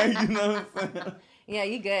 you know what I'm saying? Yeah,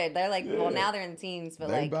 you good. They're like, well, now they're in the teens, but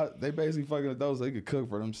They basically fucking adults. They could cook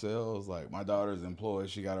for themselves. Like my daughter's employed.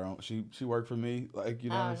 She got her own. She worked for me. Like, you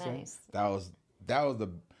know what I'm nice. saying?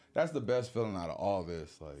 That's the best feeling out of all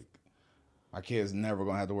this. Like my kids never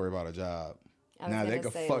gonna have to worry about a job. Now they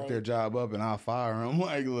can fuck their job up and I'll fire them.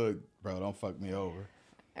 Like, look, bro, don't fuck me over.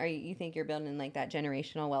 You think you're building like that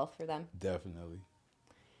generational wealth for them? Definitely.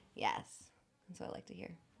 Yes. That's what I like to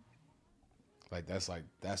hear. Like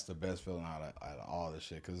that's the best feeling out of all this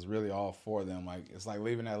shit, because it's really all for them. Like it's like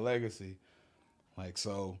leaving that legacy. Like,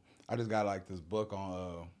 so I just got like this book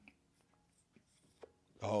on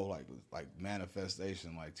the whole like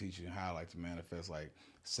manifestation, like teaching you how like to manifest, like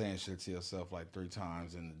saying shit to yourself like 3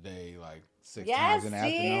 times in the day, like 6 times in the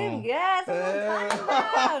afternoon. Yes, that's what I'm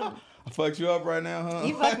talking about. I fucked you up right now, huh?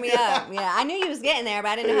 You fucked me up. Yeah, I knew you was getting there, but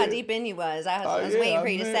I didn't know how deep in you was. I was waiting for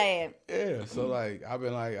you to say it. Yeah, so like I've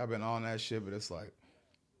been on that shit, but it's like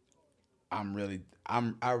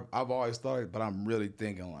I've always thought it, but I'm really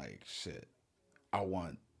thinking like shit. I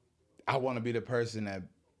want to be the person that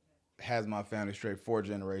has my family straight 4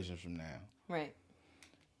 generations from now. Right.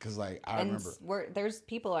 Cause like I remember there's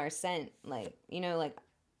people are sent like like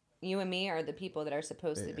you and me are the people that are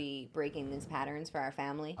supposed to be breaking these patterns for our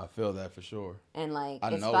family. I feel that for sure. And like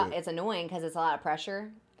it's annoying because it's a lot of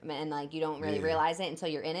pressure, and like you don't really realize it until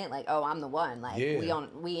you're in it. Like, oh, I'm the one. Like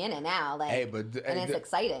we in it now. Like, and it's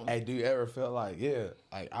exciting. Hey, do you ever feel like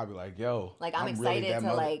like I'll be like, yo, like I'm excited really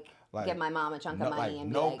to like give my mom a chunk of money and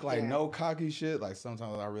be no cocky shit. Like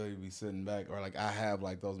sometimes I really be sitting back, or like I have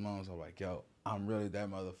like those moments of like, yo, I'm really that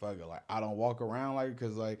motherfucker. Like I don't walk around like,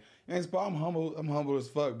 cause like I'm humble as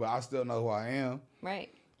fuck, but I still know who I am.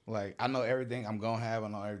 Right. Like I know everything I'm gonna have. I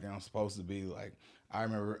know everything I'm supposed to be. Like I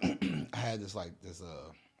remember I had this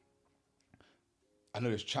I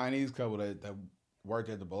knew this Chinese couple that worked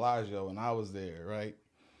at the Bellagio, and I was there, right?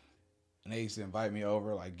 And they used to invite me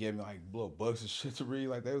over, like give me like little books and shit to read.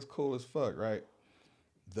 Like they was cool as fuck, right?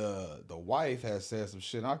 The wife had said some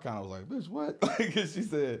shit, and I kind of was like, bitch, what? Like she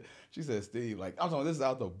said, Steve, like I'm talking, this is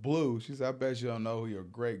out the blue. She said, I bet you don't know who your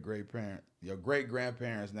great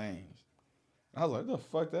grandparents' names. And I was like, what the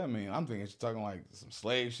fuck that mean? I'm thinking she's talking like some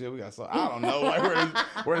slave shit. We got so I don't know,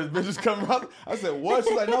 like where this bitch is coming from. I said, what?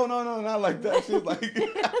 She's like, no, not like that. She's like,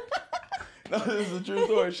 no, this is a true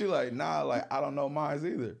story. She like, nah, like I don't know mine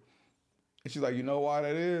either. And she's like, you know why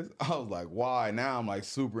that is? I was like, why? Now I'm like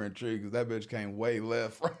super intrigued because that bitch came way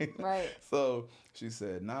left, right? Right. So she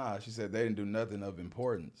said, nah. She said they didn't do nothing of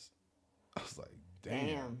importance. I was like,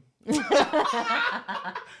 damn.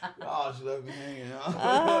 Oh, she left me hanging.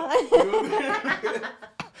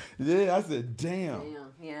 Yeah, I said, damn.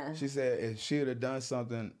 Yeah. She said if she would have done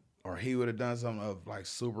something or he would have done something of like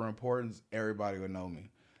super importance, everybody would know me.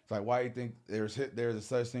 It's like, why do you think there's a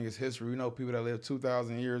such thing as history? We know people that lived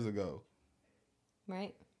 2,000 years ago.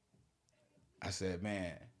 Right. I said,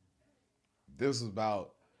 man, this was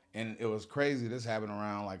about, and it was crazy. This happened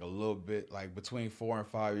around like a little bit, like between 4 and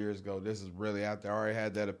 5 years ago. This is really out there. I already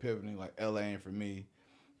had that epiphany, like LA ain't for me.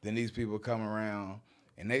 Then these people come around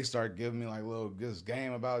and they start giving me like this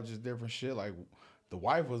game about just different shit. Like the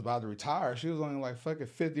wife was about to retire. She was only like fucking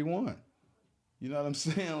 51. You know what I'm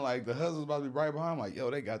saying? Like the husband's about to be right behind. I'm like, yo,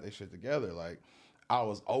 they got their shit together. Like I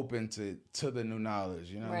was open to the new knowledge.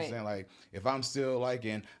 You know what I'm saying? Like if I'm still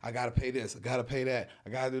liking, I gotta pay this, I gotta pay that, I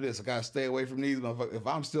gotta do this, I gotta stay away from these motherfuckers. If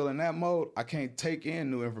I'm still in that mode, I can't take in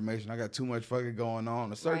new information. I got too much fucking going on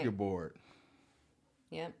the circuit board.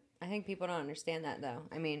 Yep. I think people don't understand that though.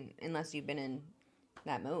 I mean, unless you've been in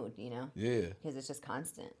that mode, you know? Yeah. Because it's just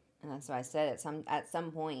constant. And that's why I said at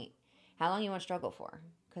some point, how long you want to struggle for?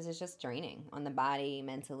 Because it's just draining on the body,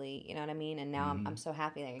 mentally, you know what I mean? And now I'm so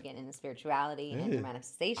happy that you're getting into spirituality and your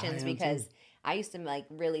manifestations because I used to like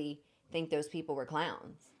really think those people were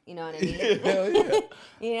clowns. You know what I mean? Hell yeah.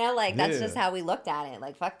 You know, like that's just how we looked at it.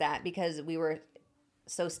 Like fuck that, because we were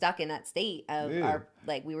so stuck in that state of our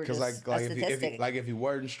like we were just like a statistic. if you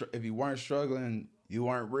weren't struggling, you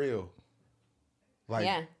weren't real. Like,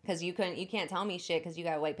 yeah, because you can't tell me shit because you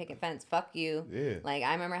got a white picket fence. Fuck you. Yeah. Like,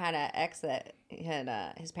 I remember I had an ex that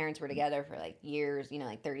had, his parents were together for, like, years, you know,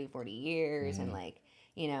 like 30, 40 years. And, like,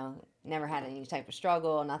 you know, never had any type of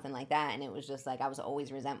struggle, nothing like that. And it was just, like, I was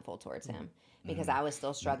always resentful towards him because I was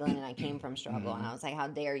still struggling and I came from struggle. And I was like, how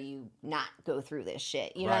dare you not go through this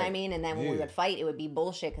shit? You know what I mean? And then when we would fight, it would be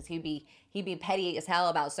bullshit because he'd be petty as hell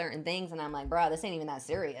about certain things. And I'm like, bro, this ain't even that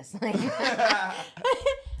serious. Like,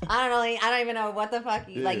 I don't even know what the fuck.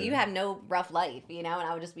 Like, you have no rough life, you know? And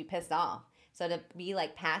I would just be pissed off. So to be,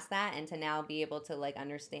 like, past that and to now be able to, like,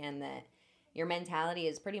 understand that your mentality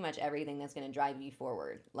is pretty much everything that's going to drive you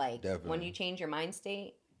forward. Like, when you change your mind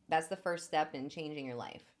state, that's the first step in changing your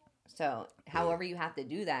life. So however you have to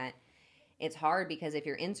do that, it's hard because if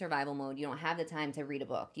you're in survival mode, you don't have the time to read a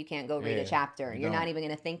book. You can't go read a chapter. You're not even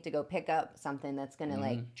going to think to go pick up something that's going to,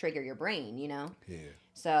 like, trigger your brain, you know? Yeah.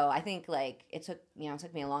 So I think, like, it took me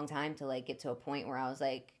a long time to, like, get to a point where I was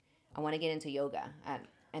like, I want to get into yoga.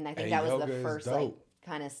 And I think that was the first, like,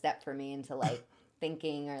 kind of step for me into, like,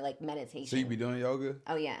 thinking or, like, meditation. So you be doing yoga?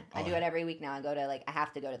 Oh, yeah. I do it every week now. I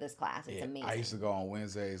have to go to this class. It's amazing. I used to go on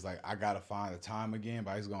Wednesdays. Like, I got to find the time again,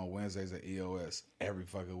 but I used to go on Wednesdays at EOS every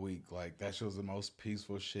fucking week. Like, that shit was the most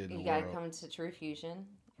peaceful shit in the world. You got to come to True Fusion.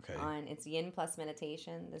 Okay. It's yin plus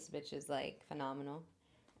meditation. This bitch is, like, phenomenal.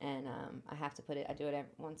 And I do it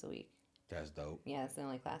once a week. That's dope. Yeah, it's the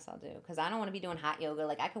only class I'll do. Because I don't want to be doing hot yoga.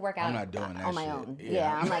 Like, I could work out I'm not doing that on my shit. own.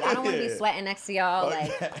 Yeah. I'm like, I don't want to be sweating next to y'all.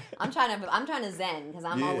 Like, I'm trying to zen because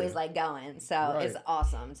I'm always, like, going. So it's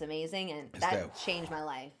awesome. It's amazing. And that changed my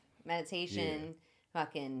life. Meditation,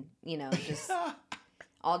 fucking, you know, just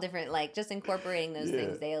all different, like, just incorporating those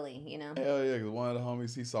things daily, you know? Hell yeah, because one of the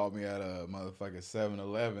homies, he saw me at a motherfucking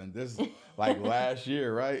 7-Eleven. This is, like, last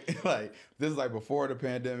year, right? Like, this is, like, before the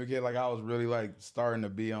pandemic hit. Like, I was really, like, starting to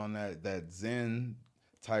be on that Zen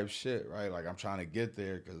type shit, right? Like, I'm trying to get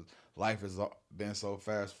there because life has been so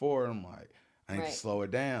fast forward. I'm like, I need to slow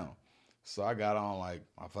it down. So I got on, like,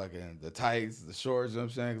 the tights, the shorts, you know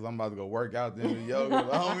what I'm saying? Because I'm about to go work out then the yoga.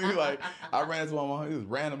 The homie, like, I ran into one of my homies, he was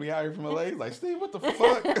randomly out here from LA. He's like, Steve, what the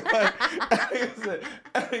fuck? Like, he said,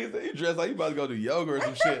 you dressed like you about to go do yoga or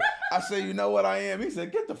some shit. I said, you know what I am? He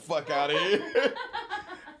said, get the fuck out of here.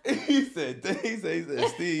 He said,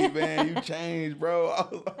 Steve, man, you changed, bro. I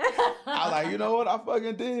was like, you know what? I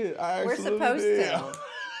fucking did. We're supposed to.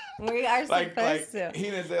 We are supposed to.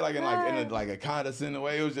 He didn't say like in a condescending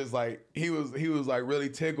way. It was just like he was like really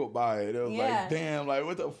tickled by it. It was like, damn, like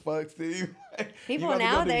what the fuck, Steve? People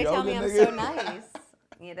now, they tell me I'm so nice.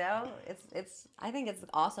 You know, it's. I think it's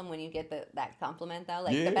awesome when you get that compliment though.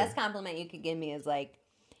 Like the best compliment you could give me is like,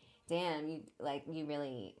 "Damn, you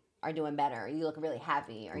really are doing better. Or you look really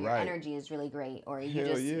happy, or your energy is really great, or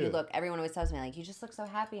you you look." Everyone always tells me like, "You just look so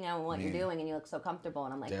happy now in what you're doing, and you look so comfortable."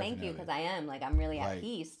 And I'm like, "Thank you," because I am. Like, I'm really at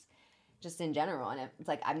peace, just in general. And it's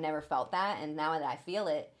like I've never felt that, and now that I feel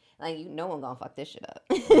it, like no one gonna fuck this shit up.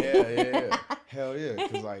 yeah. Hell yeah,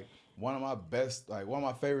 because like. One of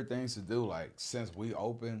my favorite things to do, like, since we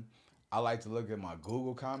open, I like to look at my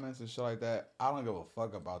Google comments and shit like that. I don't give a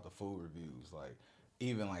fuck about the food reviews. Like,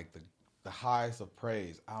 even, like, the highest of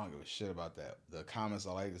praise, I don't give a shit about that. The comments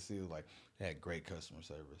I like to see is, like, they had great customer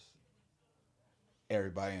service.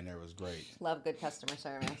 Everybody in there was great. Love good customer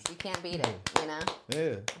service. You can't beat it, you know?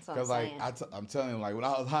 Yeah. Because, like, I'm telling you, like, when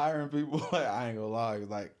I was hiring people, like, I ain't gonna lie.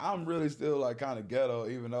 Like, I'm really still, like, kind of ghetto,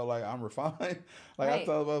 even though, like, I'm refined. Like, I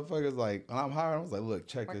tell motherfuckers, like, when I'm hiring, I was like, look,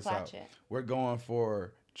 check this out. We're going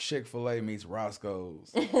for Chick-fil-A meets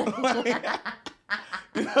Roscoe's. Like,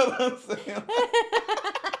 you know what I'm saying?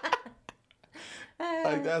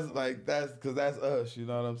 That's because that's us, you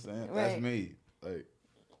know what I'm saying? That's me. Like,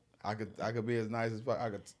 I could be as nice as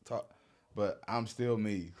I could talk, but I'm still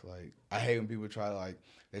me. Like, I hate when people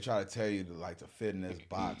they try to tell you to fit in this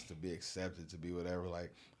box, to be accepted, to be whatever.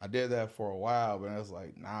 Like, I did that for a while, but it's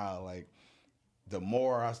like, nah, like, the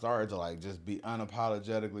more I started to like just be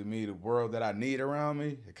unapologetically me, the world that I need around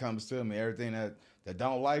me, it comes to me. Everything that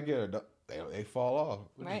don't like it, or they fall off,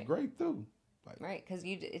 which is great too. Like, right, because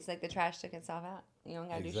it's like the trash took itself out. You don't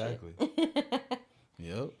gotta do shit.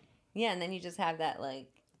 Yep. Yeah, and then you just have that, like,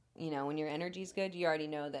 you know, when your energy's good, you already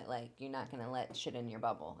know that, like, you're not going to let shit in your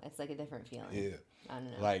bubble. It's, like, a different feeling. Yeah. I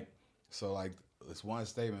don't know. Like, so, like, this one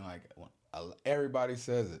statement, like, everybody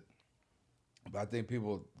says it, but I think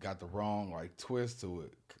people got the wrong, like, twist to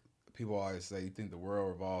it. People always say, you think the world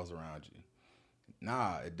revolves around you.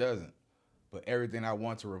 Nah, it doesn't. But everything I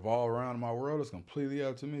want to revolve around in my world is completely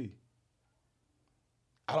up to me.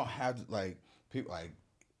 I don't have to, like, people,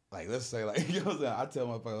 like let's say, like, you know what I'm saying? I tell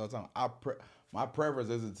motherfuckers all the time, my preference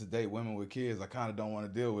isn't to date women with kids. I kind of don't want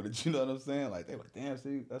to deal with it. You know what I'm saying? Like, they're like, damn,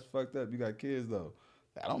 see, that's fucked up. You got kids, though.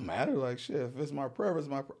 That don't matter. Like, shit, if it's my preference,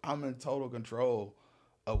 I'm in total control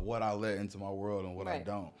of what I let into my world and what I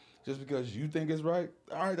don't. Just because you think it's right,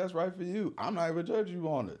 all right, that's right for you. I'm not even judging you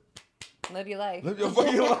on it. Live your life. Live your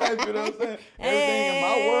fucking life, you know what I'm saying? Everything in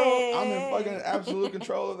my world, I'm in fucking absolute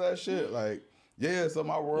control of that shit. Like, yeah, so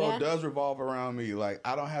my world does revolve around me. Like,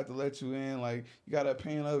 I don't have to let you in. Like, you got an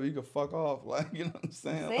opinion of it, you can fuck off. Like, you know what I'm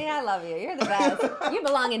saying? See, I love you. You're the best. You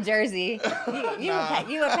belong in Jersey.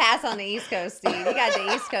 You would pass on the East Coast, Steve. You got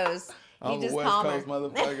the East Coast. I'm a West Coast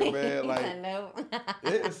motherfucker, man.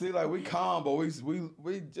 Like, see, like, we calm, but we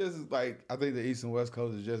just, like, I think the East and West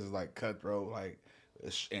Coast is just as, like, cutthroat, like,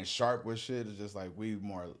 and sharp with shit. It's just, like, we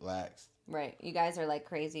more relaxed. Right. You guys are like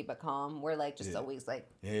crazy but calm. We're like just always like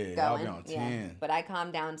going. I'll be on 10. But I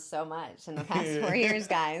calmed down so much in the past 4 years,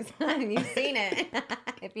 guys. You've seen it.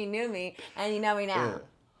 If you knew me, and you know me now.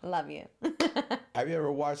 I love you. Have you ever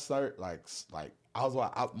watched like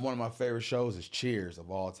one of my favorite shows is Cheers of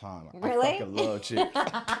all time. Really? I fucking love Cheers.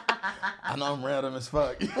 I know I'm random as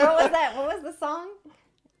fuck. What was that? What was the song?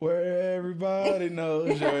 Where everybody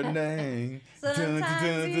knows your name.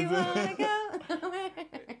 Sometimes you wanna go.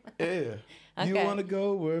 Yeah. Okay. You want to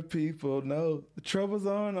go where people know the troubles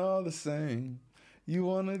aren't all the same. You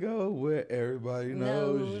want to go where everybody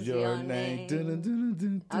knows your name.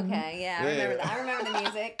 Okay, yeah, I remember that. I remember the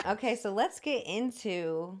music. Okay, so let's get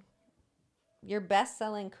into your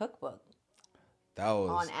best-selling cookbook. That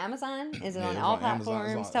was on Amazon? Is it on all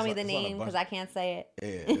platforms? Tell me the name, because I can't say it.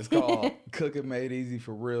 Yeah, it's called Cooking Made Easy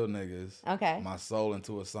for Real Niggas. Okay. My Soul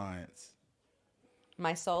into a Science.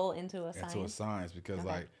 My Soul into a Science? Into a Science, because,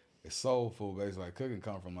 like, it's soul food, basically. Like, cooking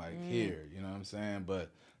come from, like, here, you know what I'm saying?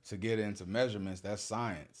 But to get into measurements, that's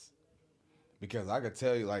science. Because I could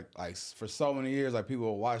tell you, like for so many years, like, people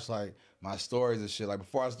will watch, like, my stories and shit. Like,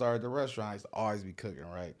 before I started the restaurant, I used to always be cooking,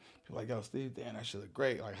 right? People like, yo, Steve, damn, that shit look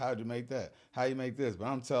great. Like, how'd you make that? How you make this? But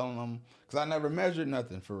I'm telling them, because I never measured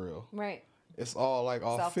nothing for real. Right. It's all, like,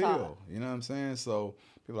 off feel. You know what I'm saying? So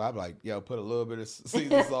people, I'd be like, yo, put a little bit of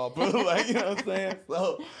seasoning salt, like, you know what I'm saying?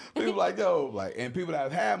 So people like, yo, like, and people that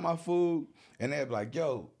have had my food, and they'd be like,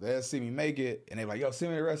 yo, they'll see me make it, and they're like, yo,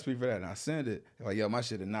 send me the recipe for that, and I send it. They're like, yo, my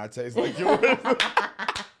shit did not taste like yours.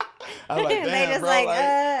 I was like, damn, they just bro, like,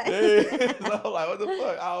 yeah. So I'm like, what the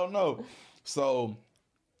fuck? I don't know. So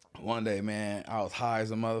one day, man, I was high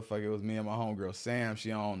as a motherfucker. It was me and my homegirl, Sam. She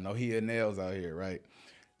don't know he had nails out here, right?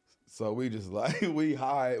 So we just like, we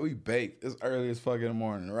high, we baked. It's early as fuck in the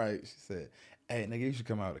morning, right? She said, hey, nigga, you should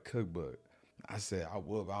come out with a cookbook. I said, I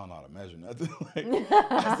would, but I don't know how to measure nothing. Like,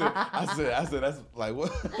 I said, that's like,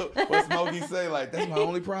 what Smokey say? Like, that's my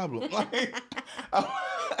only problem. Like,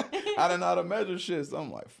 I didn't know how to measure shit. So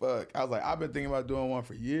I'm like, fuck. I was like, I've been thinking about doing one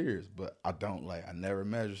for years, but I don't, like, I never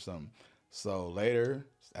measure something. So later,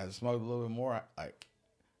 as I smoked a little bit more, like,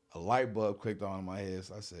 a light bulb clicked on in my head.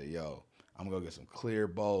 So I said, yo, I'm going to get some clear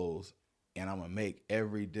bowls, and I'm going to make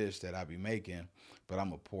every dish that I be making, but I'm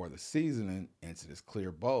going to pour the seasoning into this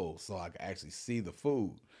clear bowl so I can actually see the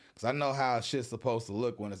food. Because I know how shit's supposed to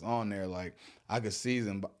look when it's on there. Like, I could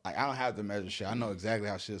season, but I don't have to measure shit. I know exactly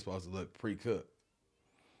how shit's supposed to look pre-cooked.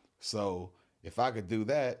 So if I could do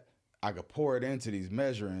that, I could pour it into these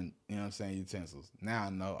measuring, you know what I'm saying, utensils. Now I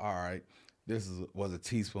know, all right, was a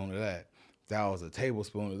teaspoon of that. That was a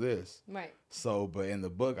tablespoon of this. Right. So, but in the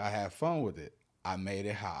book, I had fun with it. I made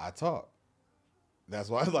it how I talk. That's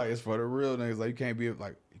why it's like, it's for the real niggas. Like, you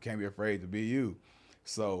can't be afraid to be you.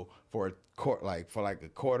 So for a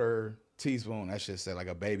quarter teaspoon, that shit said like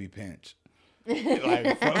a baby pinch.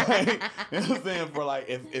 Like, for like, you know what I'm saying? For like,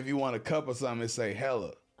 if you want a cup or something, it say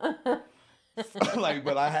hella. Like,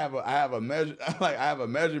 but I have a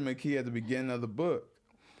measurement key at the beginning of the book.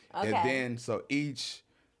 Okay. And then so each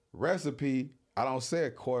recipe, I don't say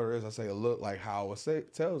a quarter of this, I say a little, like how I would say,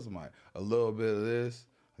 tell somebody a little bit of this,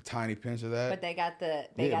 a tiny pinch of that. But they got the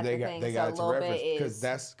thing, so a little bit is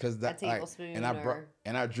a tablespoon.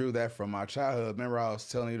 And I drew that from my childhood. Remember, I was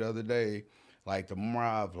telling you the other day, like the more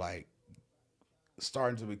I've like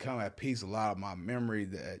starting to become at peace, a lot of my memory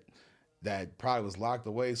that probably was locked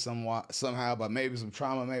away somehow, but maybe some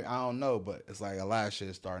trauma, maybe I don't know. But it's like a lot of shit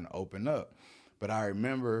is starting to open up. But I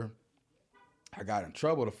remember I got in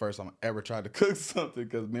trouble the first time I ever tried to cook something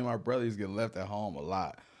because me and my brother used to get left at home a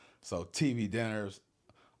lot. So TV dinners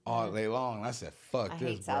all day long. And I said, fuck this, bro.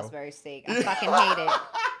 I hate Salisbury steak. I fucking hate it.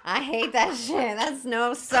 I hate that shit. That's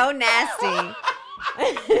so nasty.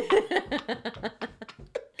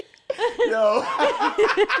 Yo.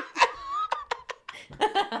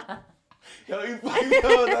 Yo, you fucking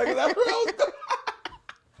know that, that's what I was doing.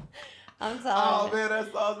 I'm sorry. Oh man,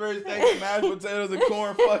 that Salisbury steak and mashed potatoes and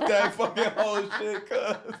corn, fuck that fucking whole shit,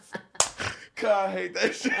 cuz I hate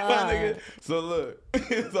that shit, my nigga. So look,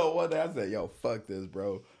 so one day I said, yo, fuck this,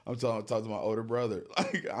 bro. I'm talking to my older brother.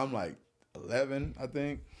 Like, I'm like 11, I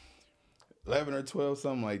think. 11 or 12,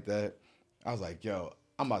 something like that. I was like, yo,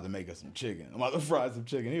 I'm about to make us some chicken. I'm about to fry some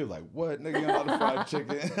chicken. He was like, what, nigga, you about to fry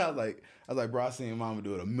chicken? I was like, bro, I seen your mama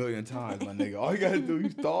do it 1,000,000 times, my nigga. All you gotta do, you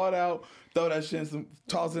thaw it out, throw that shit in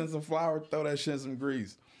toss it in some flour, throw that shit in some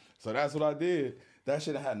grease. So that's what I did. That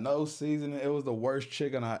shit had no seasoning. It was the worst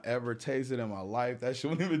chicken I ever tasted in my life. That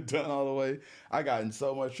shit wasn't even done all the way. I got in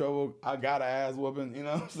so much trouble. I got an ass whooping. You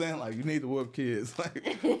know what I'm saying? Like, you need to whoop kids.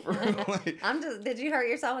 Like, for real, like, Did you hurt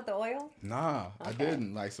yourself with the oil? Nah, okay. I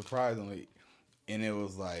didn't. Like, surprisingly. And it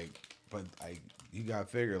was like, but like, you gotta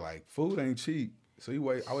figure, like, food ain't cheap. So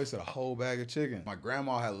I wasted a whole bag of chicken. My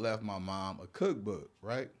grandma had left my mom a cookbook,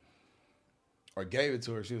 right? Or gave it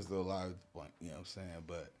to her. She was still alive, you know what I'm saying?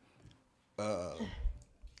 But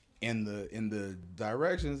in the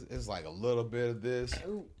directions, it's like a little bit of this.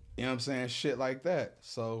 Ooh. You know what I'm saying? Shit like that.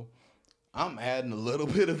 So I'm adding a little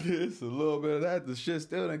bit of this, a little bit of that. The shit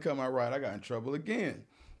still didn't come out right. I got in trouble again.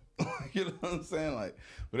 You know what I'm saying? Like,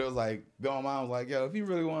 but it was like, my mom was like, yo, if you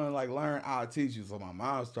really want to like learn, I'll teach you. So my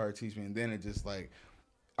mom started teaching me, and then it just like,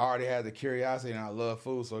 I already had the curiosity and I love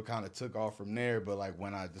food, so it kind of took off from there. But like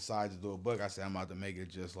when I decided to do a book, I said I'm about to make it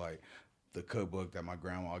just like the cookbook that my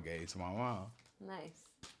grandma gave to my mom. Nice.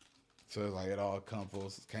 So it's like it all came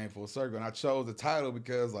full circle, and I chose the title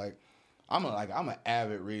because like I'm an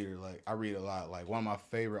avid reader. Like, I read a lot. Like, one of my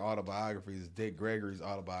favorite autobiographies is Dick Gregory's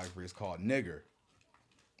autobiography. It's called Nigger.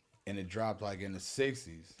 And it dropped like in the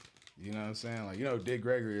 60s. You know what I'm saying? Like, you know who Dick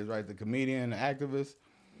Gregory is, right? The comedian, the activist.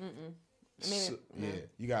 Yeah,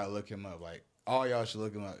 you gotta look him up. Like, all y'all should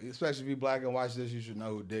look him up. Especially if you black and watch this, you should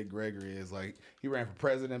know who Dick Gregory is. Like, he ran for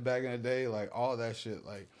president back in the day. Like, all that shit.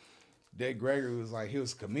 Like, Dick Gregory was like, he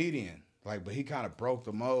was a comedian. Like, but he kind of broke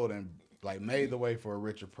the mold and like made the way for a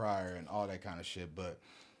Richard Pryor and all that kind of shit. But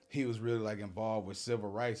he was really like involved with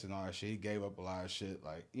civil rights and all that shit. He gave up a lot of shit.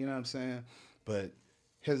 Like, you know what I'm saying? But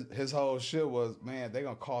his whole shit was, man, they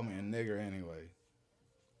gonna call me a nigger anyway.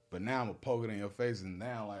 But now I'm gonna poke it in your face, and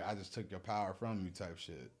now like I just took your power from you type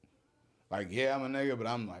shit. Like, yeah, I'm a nigga, but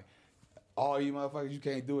I'm like, all you motherfuckers, you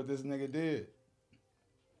can't do what this nigga did.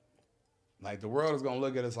 Like, the world is gonna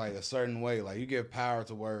look at us like a certain way. Like, you give power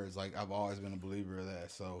to words. Like, I've always been a believer of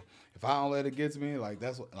that. So if I don't let it get to me, like,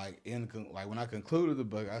 that's what, like when I concluded the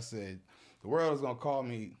book, I said the world is gonna call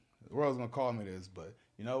me this, but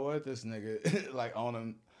you know what, this nigga like on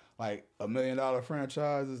him, like $1 million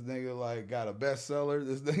franchise. This nigga like got a bestseller.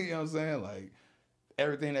 This thing, you know what I'm saying? Like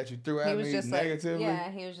everything that you threw at me negatively.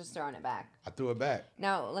 He was just throwing it back. I threw it back.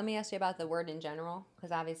 Now, let me ask you about the word in general,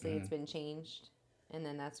 because obviously it's Mm-hmm. been changed, and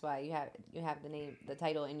then that's why you have the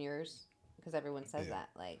title in yours, because everyone says that,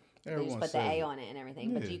 like they Everyone just put the says A it. on it and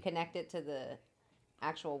everything. But do Yeah. you connect it to the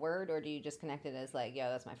actual word, or do you just connect it as like, yo,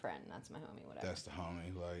 that's my friend, that's my homie, whatever? That's the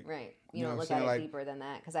homie. Like Right. you You know don't what look I'm at saying? it Like, deeper than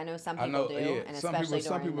that, because I know some I people know, do, yeah. and Some especially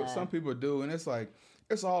people, during some people do, and it's like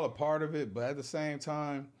it's all a part of it. But at the same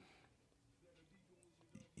time,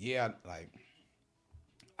 yeah, like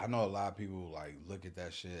I know a lot of people like look at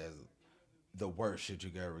that shit as the worst shit you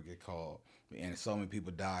could ever get called, and so many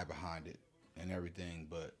people die behind it and everything.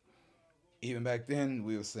 But even back then,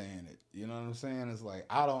 we were saying it. You know what I'm saying? It's like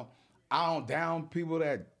I don't down people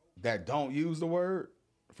that don't use the word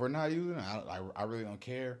for not using it. I really don't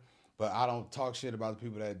care. But I don't talk shit about the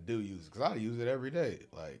people that do use it, because I use it every day.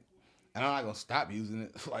 Like, and I'm not gonna stop using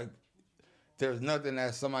it. Like, there's nothing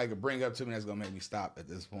that somebody could bring up to me that's gonna make me stop at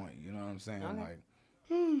this point. You know what I'm saying? Okay. Like,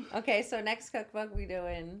 Okay, so next cookbook we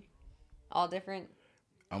doing all different.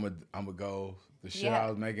 I'm gonna go the shit Yeah. I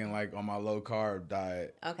was making like on my low carb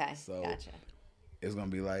diet. Okay, So gotcha. it's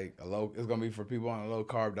gonna be like it's gonna be for people on a low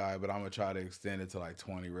carb diet, but I'm gonna try to extend it to like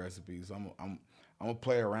 20 recipes. So I'm gonna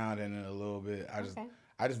play around in it a little bit.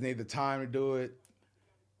 I just need the time to do it.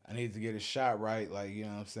 I need to get it shot right, like, you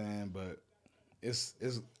know what I'm saying? But it's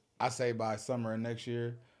I say by summer of next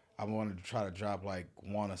year, I wanted to try to drop like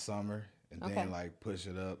one a summer and Okay. then like push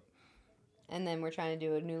it up. And then we're trying to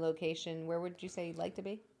do a new location. Where would you say you'd like to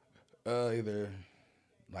be? Either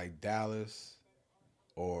like Dallas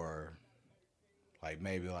or like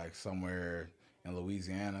maybe like somewhere in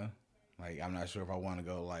Louisiana. Like, I'm not sure if I want to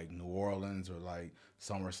go like New Orleans or like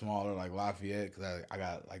somewhere smaller like Lafayette, because I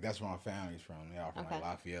got like that's where my family's from. They all from Okay. like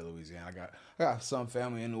Lafayette, Louisiana. I got some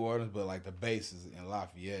family in New Orleans, but like the base is in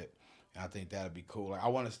Lafayette, and I think that'd be cool. Like, I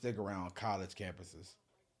want to stick around college campuses,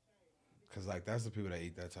 because like that's the people that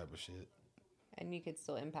eat that type of shit. And you could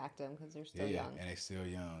still impact them because they're still Yeah, young. and they still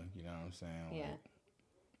young. You know what I'm saying? Yeah, Like,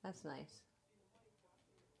 that's nice.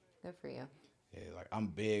 Good for you. yeah, like I'm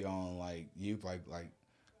big on like youth, like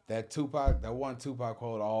that one Tupac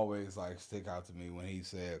quote always like stick out to me when he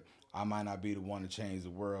said, "I might not be the one to change the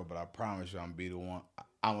world, but I promise you, I'm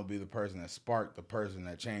gonna be the person that sparked the person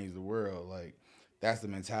that changed the world." Like, that's the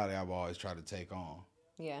mentality I've always tried to take on.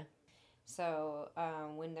 Yeah. So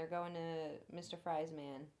when they're going to Mr. Fry's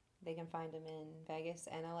Man, they can find him in Vegas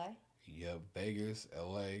and LA? Yep, Vegas,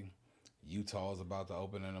 LA, Utah's about to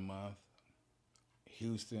open in a month,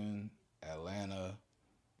 Houston, Atlanta,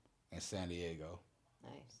 and San Diego,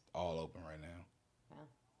 Nice. all open right now. Wow.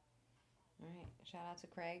 All right. Shout out to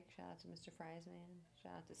Craig. Shout out to Mr. Fry's Man.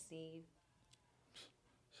 Shout out to Steve.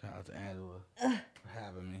 Shout out to Angela for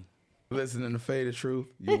having me. Listening to Faded Truth.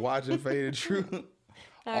 You watching Faded Truth.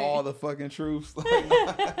 All the fucking truths.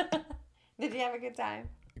 Did you have a good time?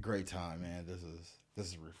 Great time, man. This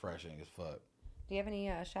is refreshing as fuck. Do you have any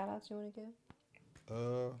shout outs you want to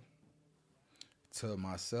give? To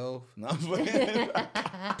myself. No, I'm playing.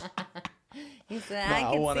 He said, Nah, I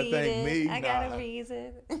I can wanna see thank it. me. I got Nah. a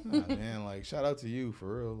reason. Nah, man, like, shout out to you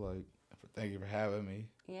for real. Like, thank you for having me.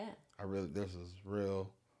 Yeah.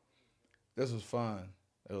 This was fun.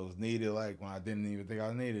 It was needed, like, when I didn't even think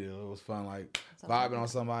I needed it. It was fun, like, Something vibing on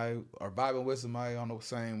somebody or vibing with somebody on the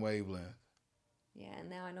same wavelength. Yeah, and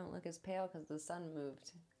now I don't look as pale because the sun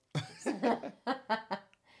moved.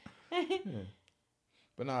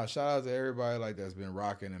 But nah, shout out to everybody like that's been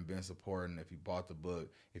rocking and been supporting. If you bought the book,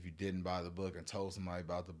 if you didn't buy the book and told somebody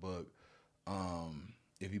about the book,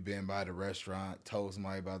 if you've been by the restaurant, told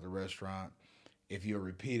somebody about the restaurant, if you're a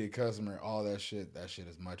repeated customer, all that shit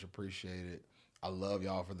is much appreciated. I love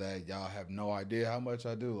y'all for that. Y'all have no idea how much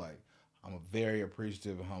I do. Like, I'm a very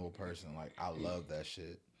appreciative and humble person. Like, I love that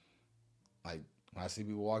shit. Like, when I see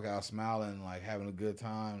people walk out smiling, like having a good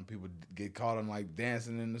time, people get caught on like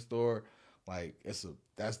dancing in the store, like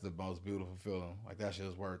that's the most beautiful feeling. Like, that shit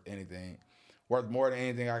is worth anything, worth more than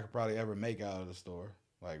anything I could probably ever make out of the store.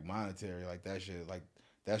 Like, monetary, like that shit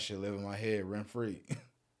live in my head rent free.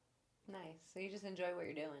 Nice. So you just enjoy what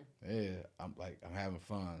you're doing. Yeah, I'm having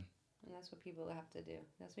fun. And that's what people have to do.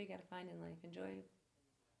 That's what you got to find in life.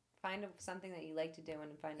 Find something that you like to do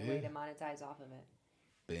and find a way to monetize off of it.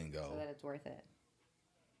 Bingo. So that it's worth it.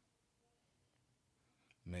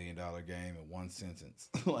 $1 million game in one sentence.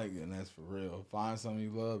 Like, and that's for real. Find something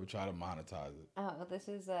you love and try to monetize it. Oh, this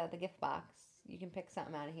is the gift box. You can pick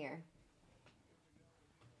something out of here.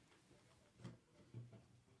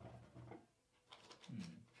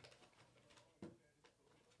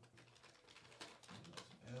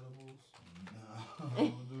 Edibles? No, I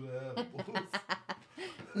don't do the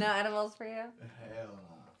No edibles for you? Hell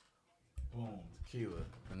no. Boom, tequila.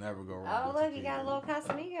 Can never go wrong. Oh, with look, you got a little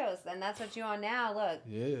Casamigos. And that's what you on now. Look.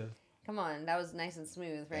 Yeah. Come on. That was nice and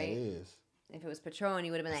smooth, right? It is. If it was Patron,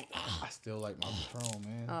 you would have been like, I still like my Patron,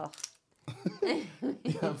 man. oh.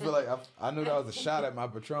 I feel like I knew that was a shot at my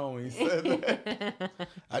Patron when you said that.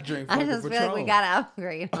 I drink fucking I just Patron. feel like we got to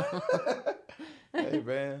upgrade. Hey,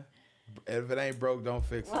 man. If it ain't broke, don't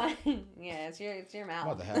fix it. Yeah, it's your I'm mouth.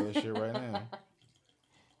 about to have this shit right now.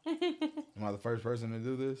 Am I the first person to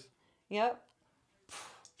do this? Yep.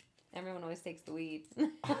 Everyone always takes the weed.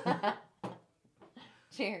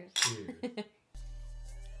 Cheers. Cheers.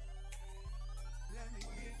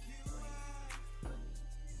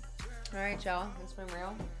 All right, y'all. It's been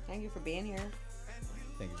real. Thank you for being here.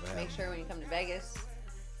 Thank you for having Make sure when you come to Vegas,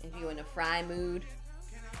 if you're in a fry mood,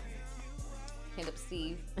 hit up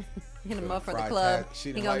Steve. Hit him up for the fry club. tat. She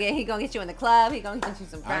He didn't gonna get you in the club. He gonna get you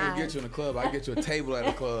some I fries. ain't gonna get you in the club. I get you a table at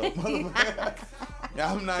the club.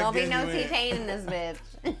 I'm not Don't be getting no you in. T-Pain in this bitch.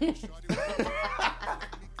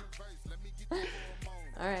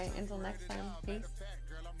 All right. Until next time. Peace.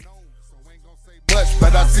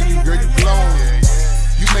 But I see you, girl, you blown.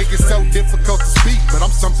 You make it so difficult to speak, but I'm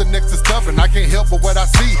something next to stubborn. I can't help but what I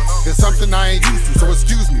see. It's something I ain't used to, so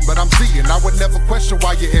excuse me, but I'm seeing. I would never question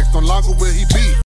why your ex no longer will he be.